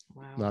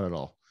 Wow. Not at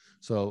all.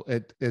 So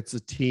it's a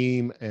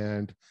team,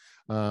 and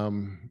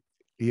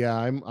yeah,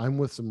 I'm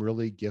with some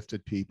really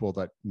gifted people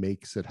that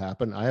makes it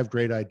happen. I have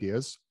great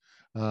ideas,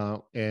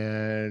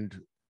 and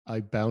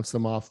I bounce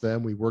them off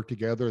them. We work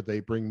together.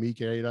 They bring me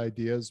great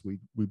ideas.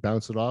 We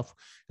bounce it off.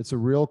 It's a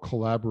real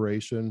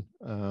collaboration,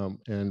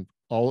 and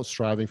all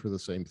striving for the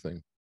same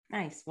thing.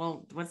 Nice.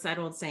 Well, what's that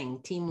old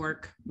saying?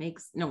 Teamwork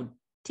makes the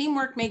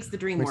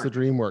dream Makes work. the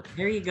dream work.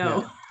 There you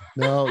go. Yeah.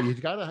 No, you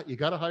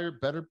gotta hire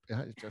better.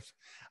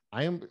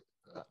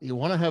 You don't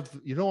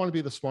want to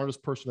be the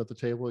smartest person at the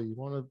table. You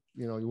want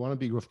to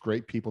be with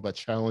great people that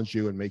challenge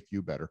you and make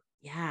you better.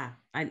 Yeah.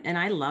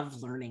 I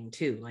love learning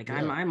too. Like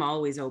I'm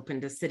always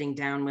open to sitting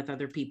down with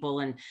other people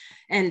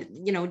and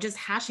just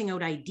hashing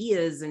out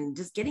ideas and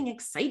just getting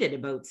excited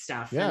about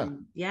stuff. Yeah.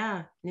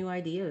 And new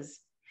ideas.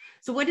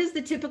 So what is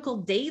the typical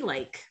day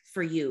like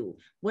for you?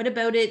 What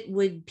about it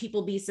would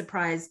people be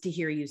surprised to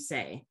hear you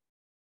say?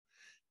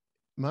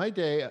 My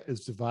day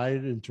is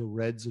divided into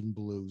reds and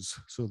blues.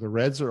 So the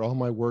reds are all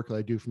my work that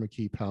I do for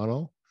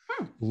McKee-Pownall.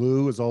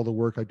 Blue is all the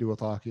work I do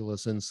with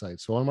Oculus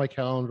Insight. So on my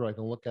calendar, I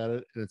can look at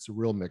it, and it's a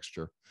real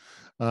mixture.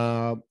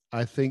 I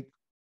think,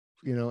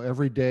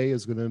 every day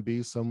is going to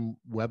be some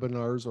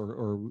webinars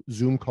or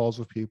Zoom calls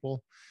with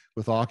people.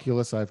 With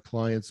Oculus, I have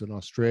clients in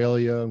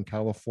Australia and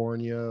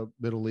California,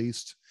 Middle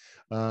East.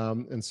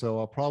 And so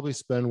I'll probably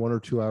spend 1 or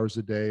 2 hours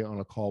a day on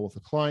a call with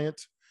a client.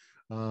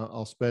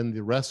 I'll spend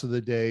the rest of the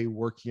day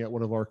working at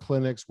one of our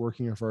clinics,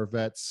 working with our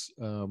vets,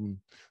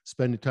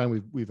 spending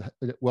time. We've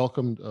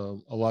welcomed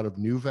a lot of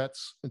new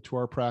vets into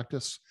our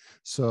practice.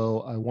 So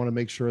I want to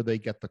make sure they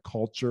get the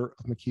culture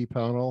of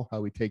McKee-Pownall,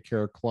 how we take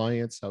care of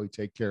clients, how we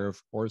take care of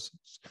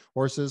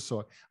horses.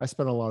 So I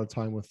spend a lot of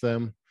time with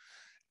them.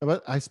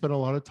 But I spend a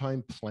lot of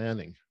time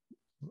planning,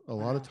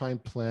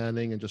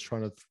 and just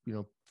trying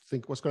to,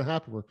 think what's going to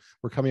happen.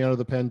 We're coming out of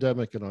the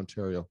pandemic in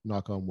Ontario,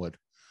 knock on wood.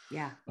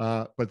 Yeah.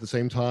 But at the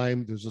same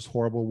time, there's this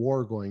horrible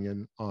war going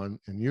in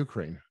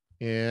Ukraine,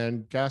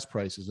 and gas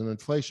prices and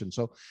inflation.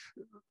 So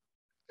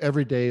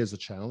every day is a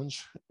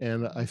challenge,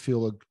 and I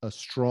feel a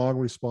strong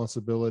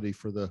responsibility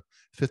for the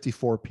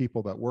 54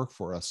 people that work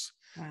for us.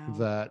 Wow.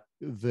 That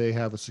they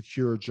have a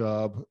secure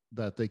job,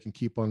 that they can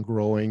keep on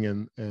growing,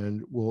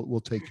 and we'll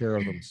take care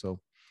of them. So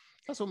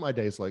that's what my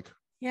day is like.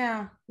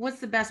 Yeah. What's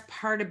the best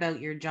part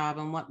about your job,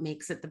 and what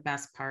makes it the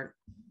best part?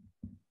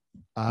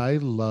 I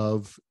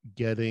love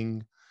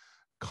getting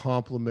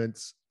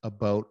compliments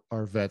about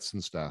our vets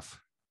and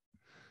staff.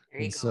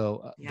 And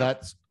so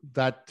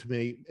that to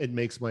me, it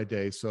makes my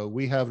day. So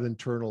we have an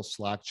internal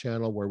Slack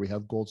channel where we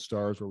have gold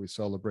stars, where we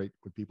celebrate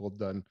what people have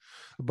done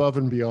above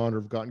and beyond,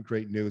 or have gotten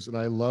great news. And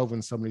I love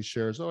when somebody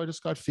shares, I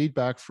just got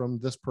feedback from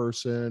this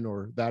person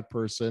or that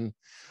person.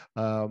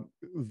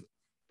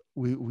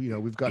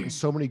 We've gotten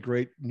so many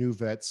great new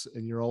vets,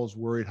 and you're always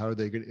worried, how are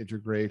they going to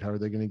integrate? How are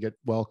they going to get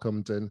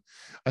welcomed? And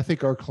I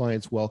think our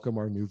clients welcome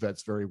our new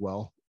vets very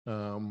well.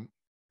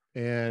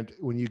 And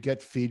when you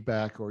get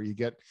feedback, or you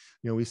get,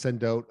 we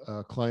send out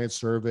client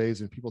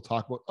surveys, and people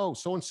talk about,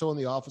 so-and-so in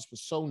the office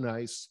was so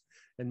nice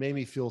and made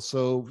me feel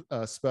so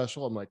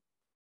special. I'm like,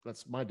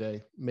 that's my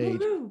day made.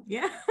 Woo-hoo.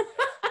 Yeah.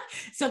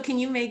 So can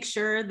you make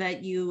sure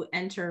that you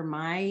enter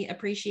my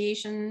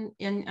appreciation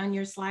on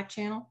your Slack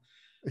channel?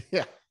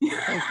 Yeah,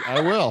 I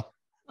will.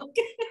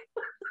 Okay.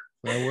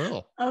 I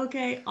will.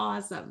 Okay,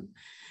 awesome.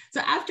 So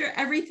after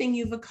everything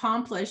you've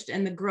accomplished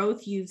and the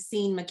growth you've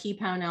seen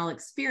McKee-Pownall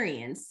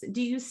experience,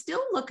 do you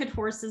still look at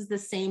horses the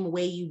same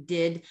way you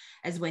did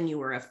as when you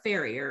were a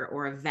farrier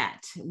or a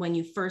vet when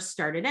you first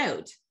started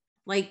out?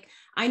 Like,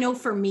 I know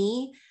for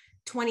me,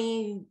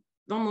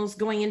 almost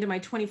going into my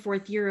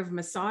 24th year of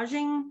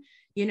massaging,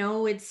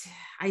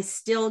 I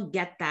still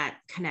get that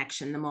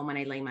connection the moment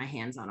I lay my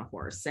hands on a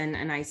horse,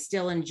 and I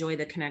still enjoy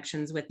the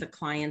connections with the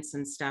clients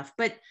and stuff.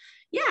 But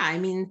yeah, I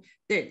mean,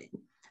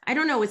 I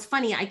don't know. It's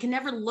funny. I can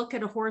never look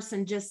at a horse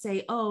and just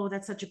say, oh,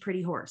 that's such a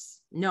pretty horse.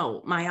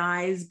 No, my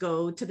eyes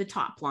go to the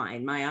top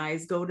line. My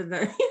eyes go to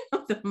the,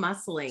 the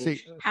muscling.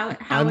 See, how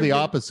I'm the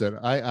opposite.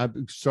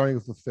 I'm starting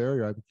with the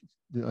farrier.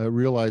 I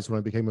realized when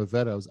I became a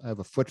vet, I have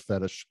a foot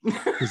fetish,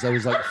 because I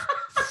was like,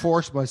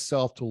 force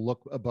myself to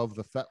look above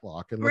the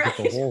fetlock and look at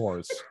the whole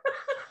horse.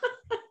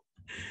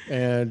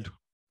 And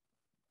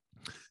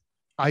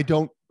I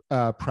don't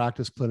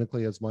practice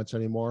clinically as much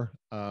anymore.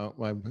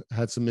 I've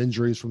had some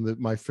injuries from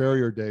my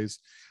farrier days.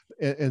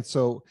 And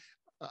so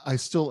I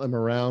still am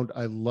around.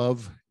 I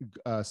love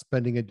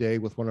spending a day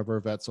with one of our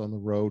vets on the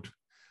road,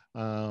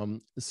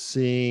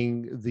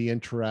 seeing the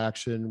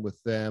interaction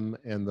with them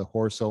and the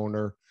horse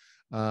owner,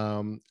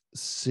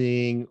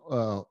 seeing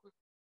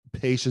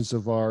patients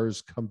of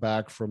ours come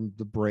back from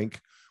the brink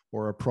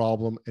or a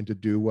problem and to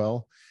do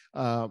well.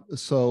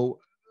 So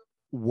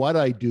what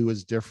I do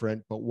is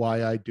different, but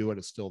why I do it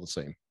is still the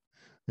same.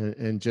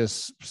 And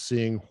just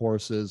seeing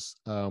horses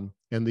and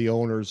the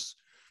owners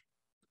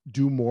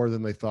do more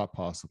than they thought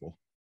possible.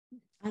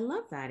 I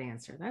love that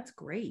answer. That's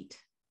great.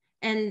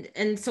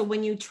 And so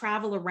when you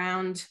travel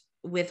around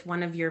with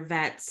one of your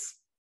vets,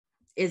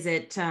 is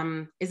it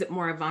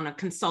more of on a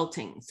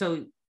consulting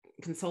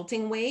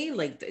way,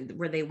 like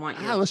where they want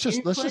your let's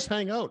just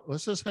hang out.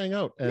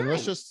 And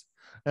nice.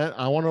 And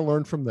I want to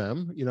learn from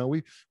them. You know,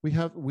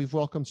 we've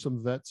welcomed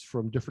some vets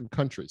from different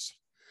countries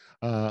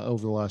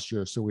over the last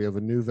year. So we have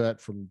a new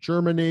vet from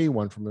Germany,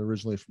 one from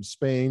originally from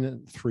Spain,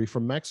 and 3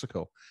 from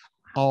Mexico,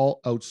 all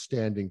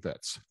outstanding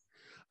vets.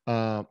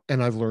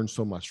 And I've learned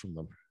so much from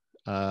them.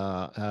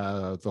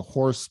 The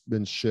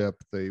horsemanship,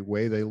 the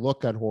way they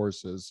look at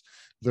horses,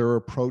 their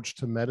approach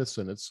to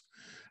medicine.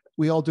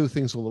 We all do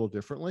things a little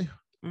differently.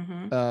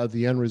 Mm-hmm.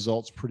 The end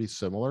result's pretty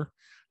similar.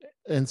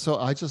 And so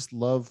I just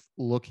love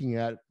looking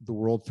at the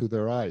world through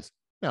their eyes.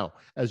 Now,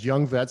 as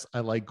young vets, I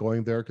like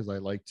going there because I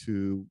like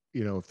to,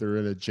 you know, if they're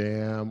in a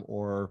jam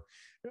or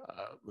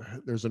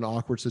there's an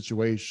awkward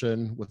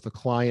situation with the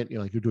client, you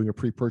know, like you're doing a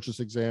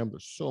pre-purchase exam,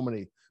 there's so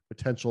many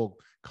potential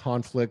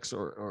conflicts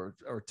or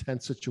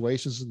tense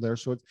situations in there.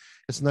 So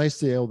it's nice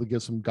to be able to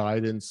give some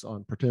guidance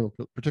on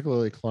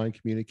particularly client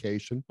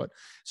communication, but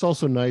it's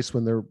also nice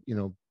when they're, you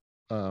know,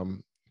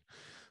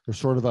 they're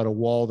sort of at a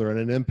wall, they're in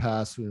an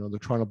impasse, you know, they're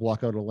trying to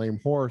block out a lame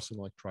horse and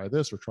like, try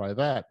this or try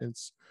that.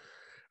 It's,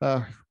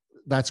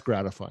 that's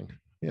gratifying.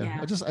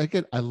 Yeah.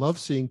 I love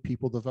seeing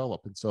people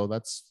develop. And so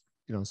that's,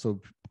 you know, so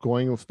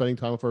going and spending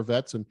time with our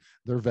vets and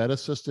their vet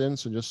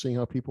assistants and just seeing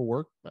how people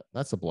work,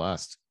 that's a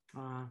blast.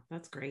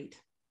 That's great.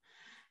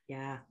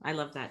 Yeah, I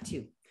love that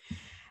too.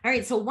 All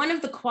right. So one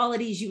of the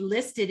qualities you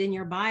listed in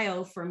your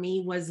bio for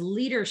me was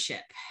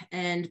leadership.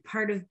 And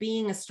part of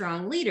being a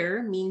strong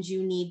leader means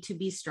you need to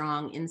be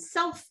strong in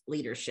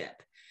self-leadership.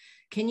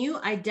 Can you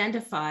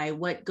identify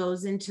what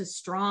goes into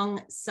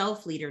strong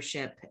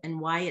self-leadership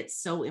and why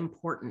it's so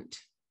important?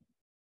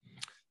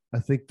 I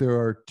think there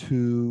are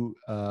 2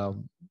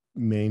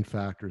 main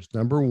factors.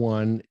 Number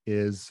one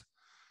is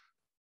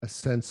a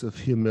sense of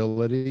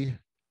humility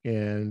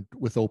and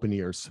with open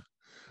ears.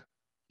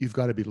 You've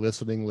got to be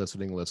listening.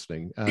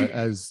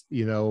 As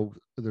you know,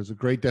 there's a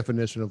great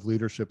definition of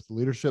leadership. The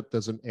leadership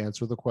doesn't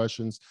answer the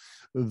questions.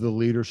 The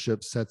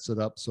leadership sets it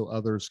up so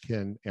others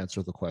can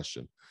answer the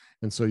question.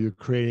 And so you're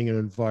creating an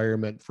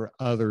environment for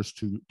others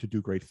to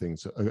do great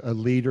things. A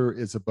leader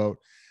is about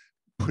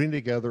putting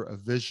together a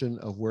vision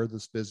of where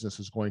this business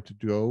is going to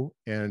go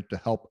and to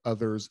help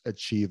others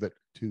achieve it,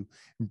 to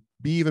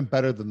be even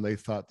better than they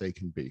thought they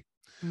can be.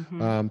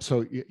 Mm-hmm.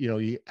 So, you know,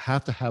 you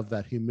have to have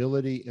that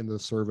humility in the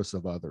service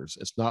of others.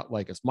 It's not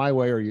like it's my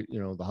way or, you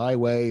know, the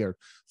highway or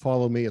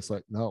follow me. It's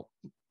like, no,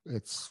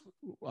 I'm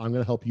going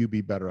to help you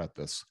be better at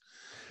this.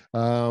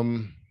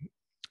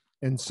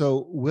 And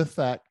so with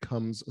that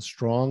comes a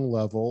strong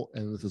level,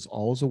 and this is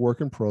always a work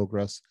in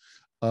progress,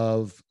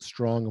 of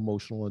strong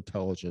emotional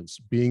intelligence,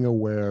 being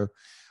aware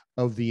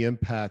of the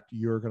impact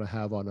you're going to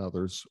have on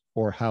others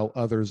or how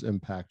others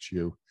impact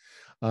you.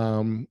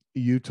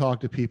 You talk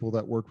to people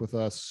that worked with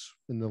us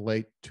in the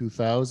late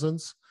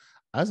 2000s.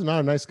 I was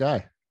not a nice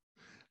guy.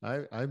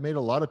 I made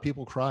a lot of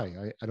people cry.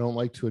 I don't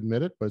like to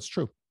admit it, but it's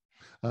true.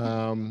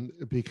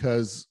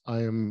 Because I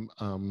am,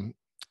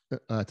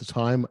 at the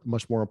time,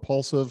 much more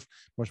impulsive,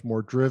 much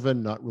more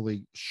driven, not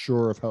really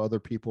sure of how other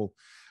people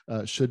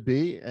should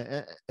be.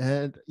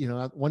 And, you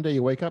know, one day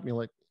you wake up and you're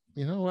like,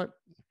 you know what?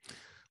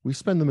 We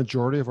spend the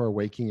majority of our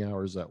waking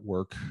hours at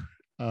work.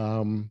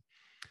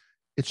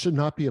 It should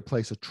not be a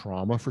place of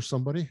trauma for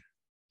somebody.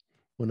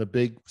 When a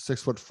big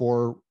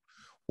 6'4"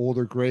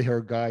 older gray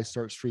haired guy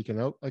starts freaking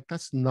out, like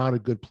that's not a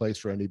good place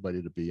for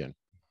anybody to be in.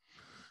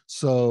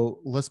 So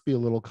let's be a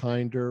little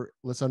kinder.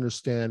 Let's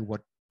understand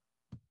what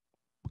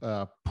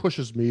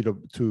pushes me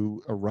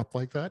to erupt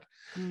like that.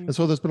 Mm. And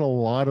so there's been a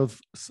lot of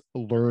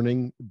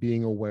learning,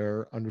 being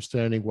aware,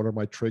 understanding what are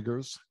my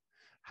triggers,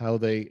 how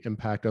they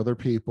impact other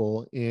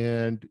people.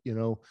 And, you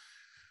know,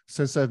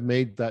 since I've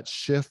made that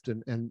shift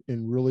and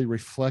really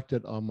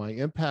reflected on my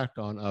impact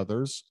on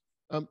others,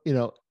 you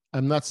know,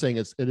 I'm not saying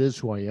it is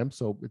who I am.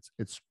 So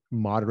it's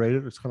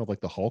moderated. It's kind of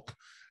like the Hulk,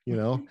 you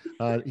know,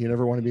 you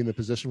never want to be in the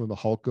position when the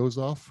Hulk goes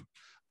off.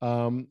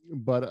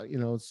 But, you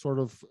know, it's sort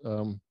of,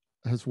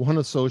 as one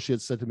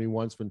associate said to me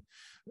once when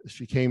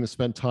she came and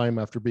spent time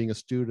after being a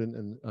student,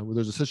 and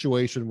there's a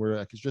situation where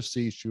I could just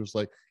see, she was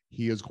like,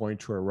 he is going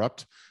to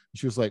erupt.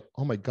 She was like,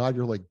 oh my God,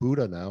 you're like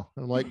Buddha now.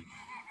 And I'm like,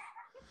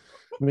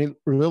 I mean,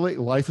 really,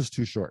 life is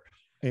too short.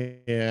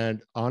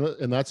 And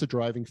that's a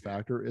driving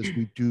factor, is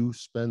we do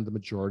spend the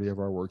majority of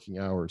our working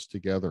hours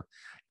together,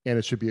 and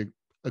it should be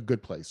a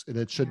good place, and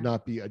it should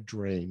not be a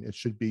drain. It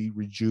should be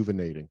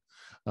rejuvenating.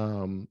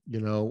 You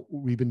know,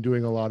 we've been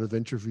doing a lot of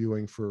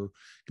interviewing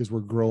because we're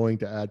growing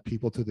to add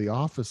people to the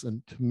office.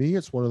 And to me,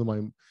 it's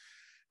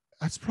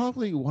that's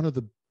probably one of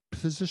the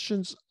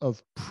positions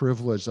of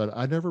privilege that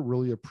I never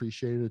really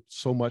appreciated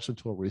so much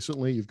until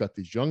recently. You've got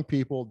these young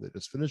people that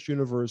just finished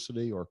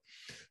university or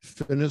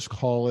finished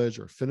college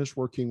or finished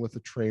working with a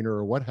trainer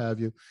or what have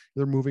you.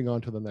 They're moving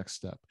on to the next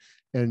step.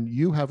 And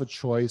you have a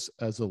choice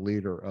as a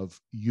leader of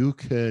you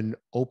can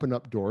open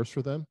up doors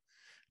for them,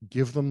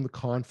 give them the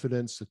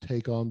confidence to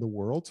take on the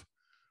world,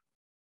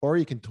 or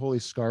you can totally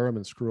scar them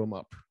and screw them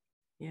up.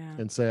 Yeah.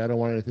 And say, I don't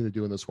want anything to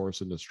do in this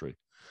horse industry.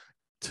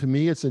 To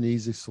me, it's an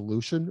easy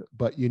solution,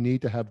 but you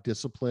need to have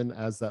discipline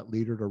as that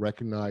leader to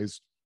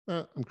recognize,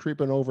 I'm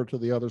creeping over to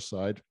the other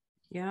side.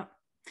 Yeah.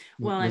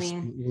 Well, I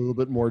mean, a little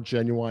bit more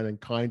genuine and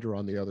kinder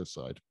on the other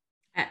side.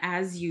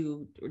 As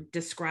you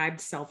described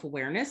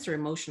self-awareness or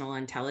emotional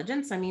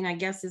intelligence, I mean, I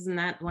guess, isn't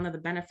that one of the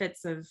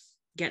benefits of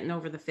getting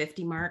over the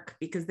 50 mark?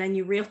 Because then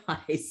you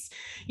realize,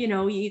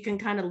 you can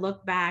kind of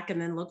look back and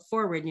then look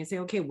forward and you say,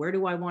 okay, where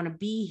do I want to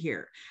be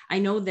here? I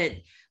know that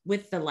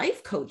with the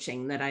life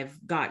coaching that I've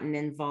gotten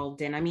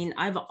involved in, I mean,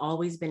 I've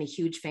always been a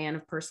huge fan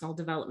of personal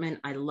development.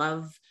 I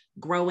love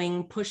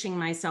growing, pushing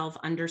myself,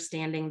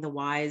 understanding the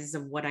whys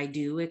of what I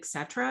do,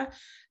 etc.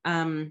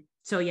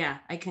 So yeah,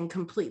 I can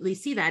completely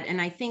see that.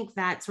 And I think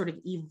that sort of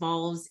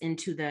evolves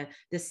into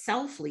the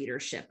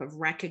self-leadership of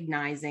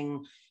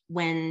recognizing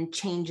when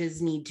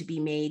changes need to be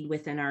made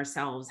within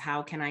ourselves.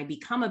 How can I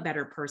become a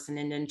better person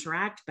and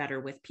interact better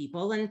with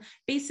people and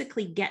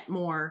basically get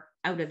more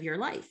out of your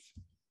life?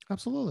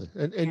 Absolutely.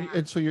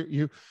 And so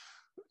you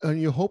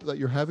hope that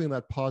you're having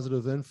that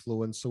positive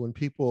influence. So when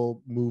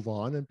people move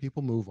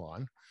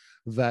on,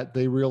 that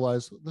they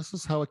realize this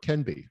is how it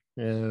can be.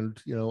 And,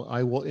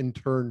 I will in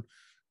turn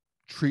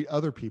treat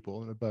other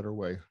people in a better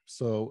way.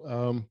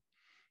 So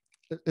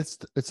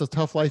it's a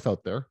tough life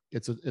out there.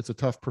 It's a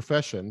tough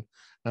profession.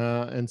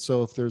 And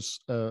so if there's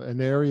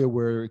an area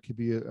where it could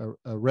be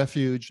a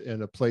refuge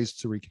and a place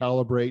to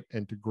recalibrate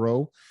and to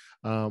grow,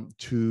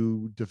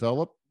 to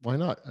develop, why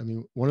not? I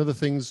mean, one of the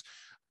things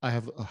I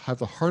have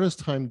the hardest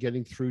time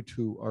getting through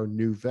to our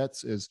new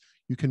vets is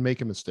you can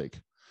make a mistake.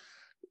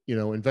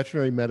 In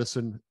veterinary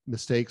medicine,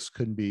 mistakes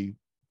can be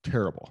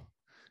terrible,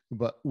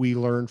 but we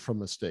learn from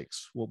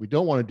mistakes. What we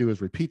don't want to do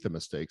is repeat the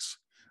mistakes.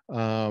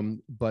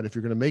 But if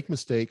you're going to make a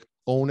mistake,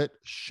 own it,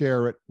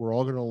 share it. We're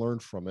all going to learn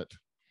from it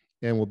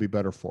and we'll be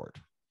better for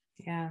it.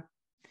 Yeah.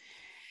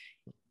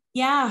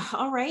 Yeah.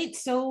 All right.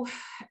 So,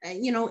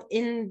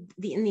 in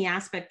the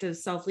aspect of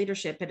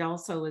self-leadership, it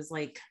also is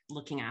like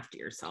looking after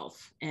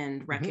yourself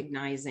and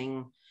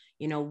recognizing,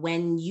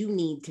 when you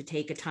need to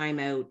take a time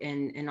out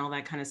and all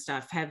that kind of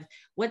stuff.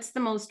 What's the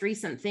most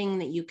recent thing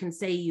that you can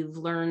say you've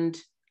learned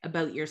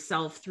about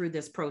yourself through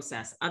this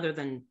process, other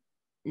than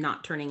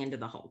not turning into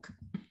the Hulk?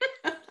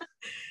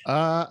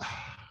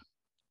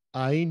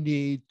 I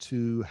need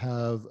to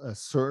have a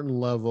certain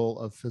level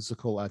of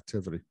physical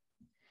activity.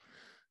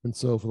 And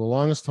so for the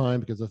longest time,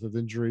 because of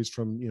injuries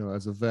from,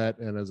 as a vet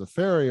and as a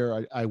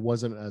farrier, I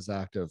wasn't as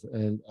active.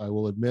 And I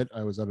will admit,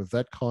 I was at a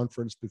vet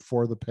conference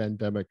before the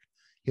pandemic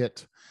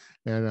hit.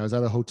 And I was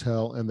at a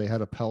hotel and they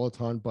had a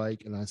Peloton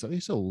bike. And I said, I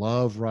used to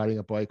love riding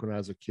a bike when I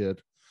was a kid,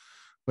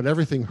 but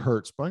everything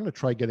hurts. But I'm going to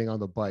try getting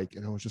on the bike.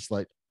 And I was just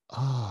like,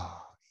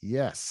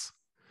 yes.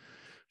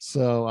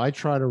 So I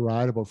try to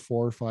ride about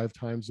 4 or 5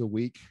 times a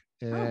week.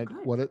 And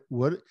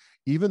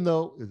even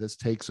though this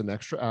takes an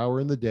extra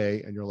hour in the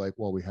day and you're like,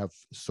 well, we have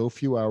so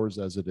few hours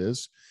as it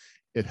is,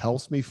 it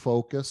helps me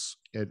focus.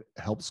 It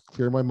helps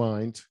clear my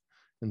mind.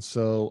 And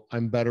so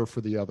I'm better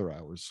for the other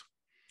hours.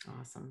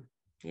 Awesome.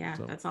 Yeah,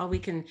 so that's all we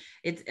can.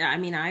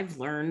 I've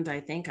learned, I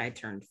think I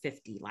turned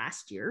 50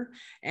 last year,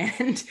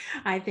 and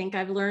I think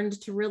I've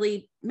learned to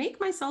really make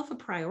myself a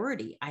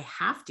priority. I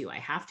have to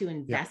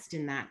invest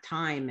in that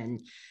time.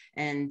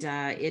 And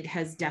it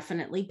has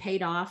definitely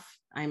paid off.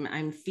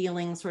 I'm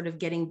feeling sort of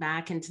getting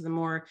back into the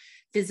more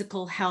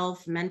physical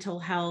health, mental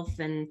health,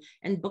 and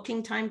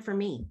booking time for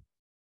me.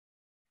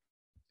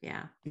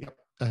 Yeah. Yep.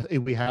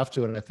 We have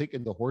to. And I think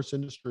in the horse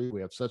industry,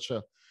 we have such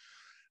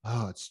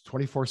it's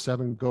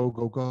 24/7, go,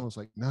 go, go. I was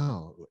like,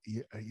 no,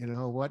 you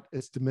know what?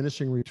 It's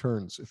diminishing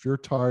returns. If you're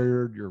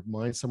tired, your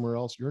mind's somewhere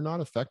else, you're not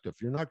effective.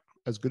 You're not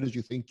as good as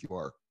you think you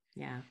are.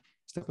 Yeah.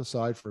 Step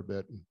aside for a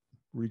bit and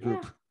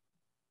regroup. Yeah.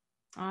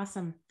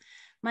 Awesome.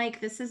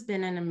 Mike, this has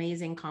been an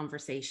amazing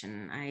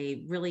conversation.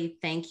 I really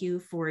thank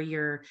you for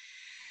your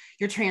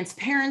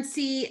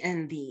transparency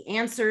and the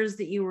answers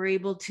that you were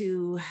able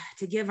to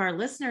give our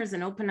listeners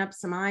and open up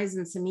some eyes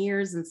and some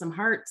ears and some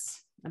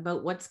hearts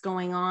about what's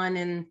going on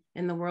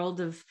in the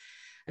world of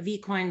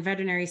equine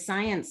veterinary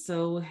science.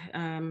 So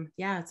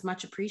it's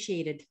much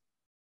appreciated.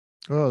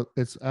 Oh,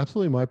 it's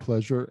absolutely my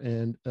pleasure.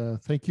 And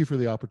thank you for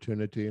the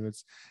opportunity. And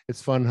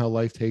it's fun how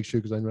life takes you,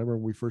 because I remember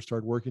when we first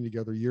started working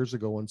together years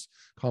ago on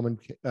common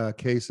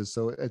cases.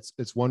 So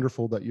it's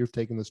wonderful that you've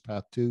taken this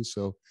path too.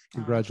 So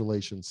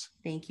congratulations.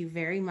 Thank you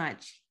very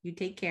much. You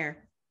take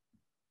care.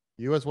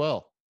 You as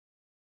well.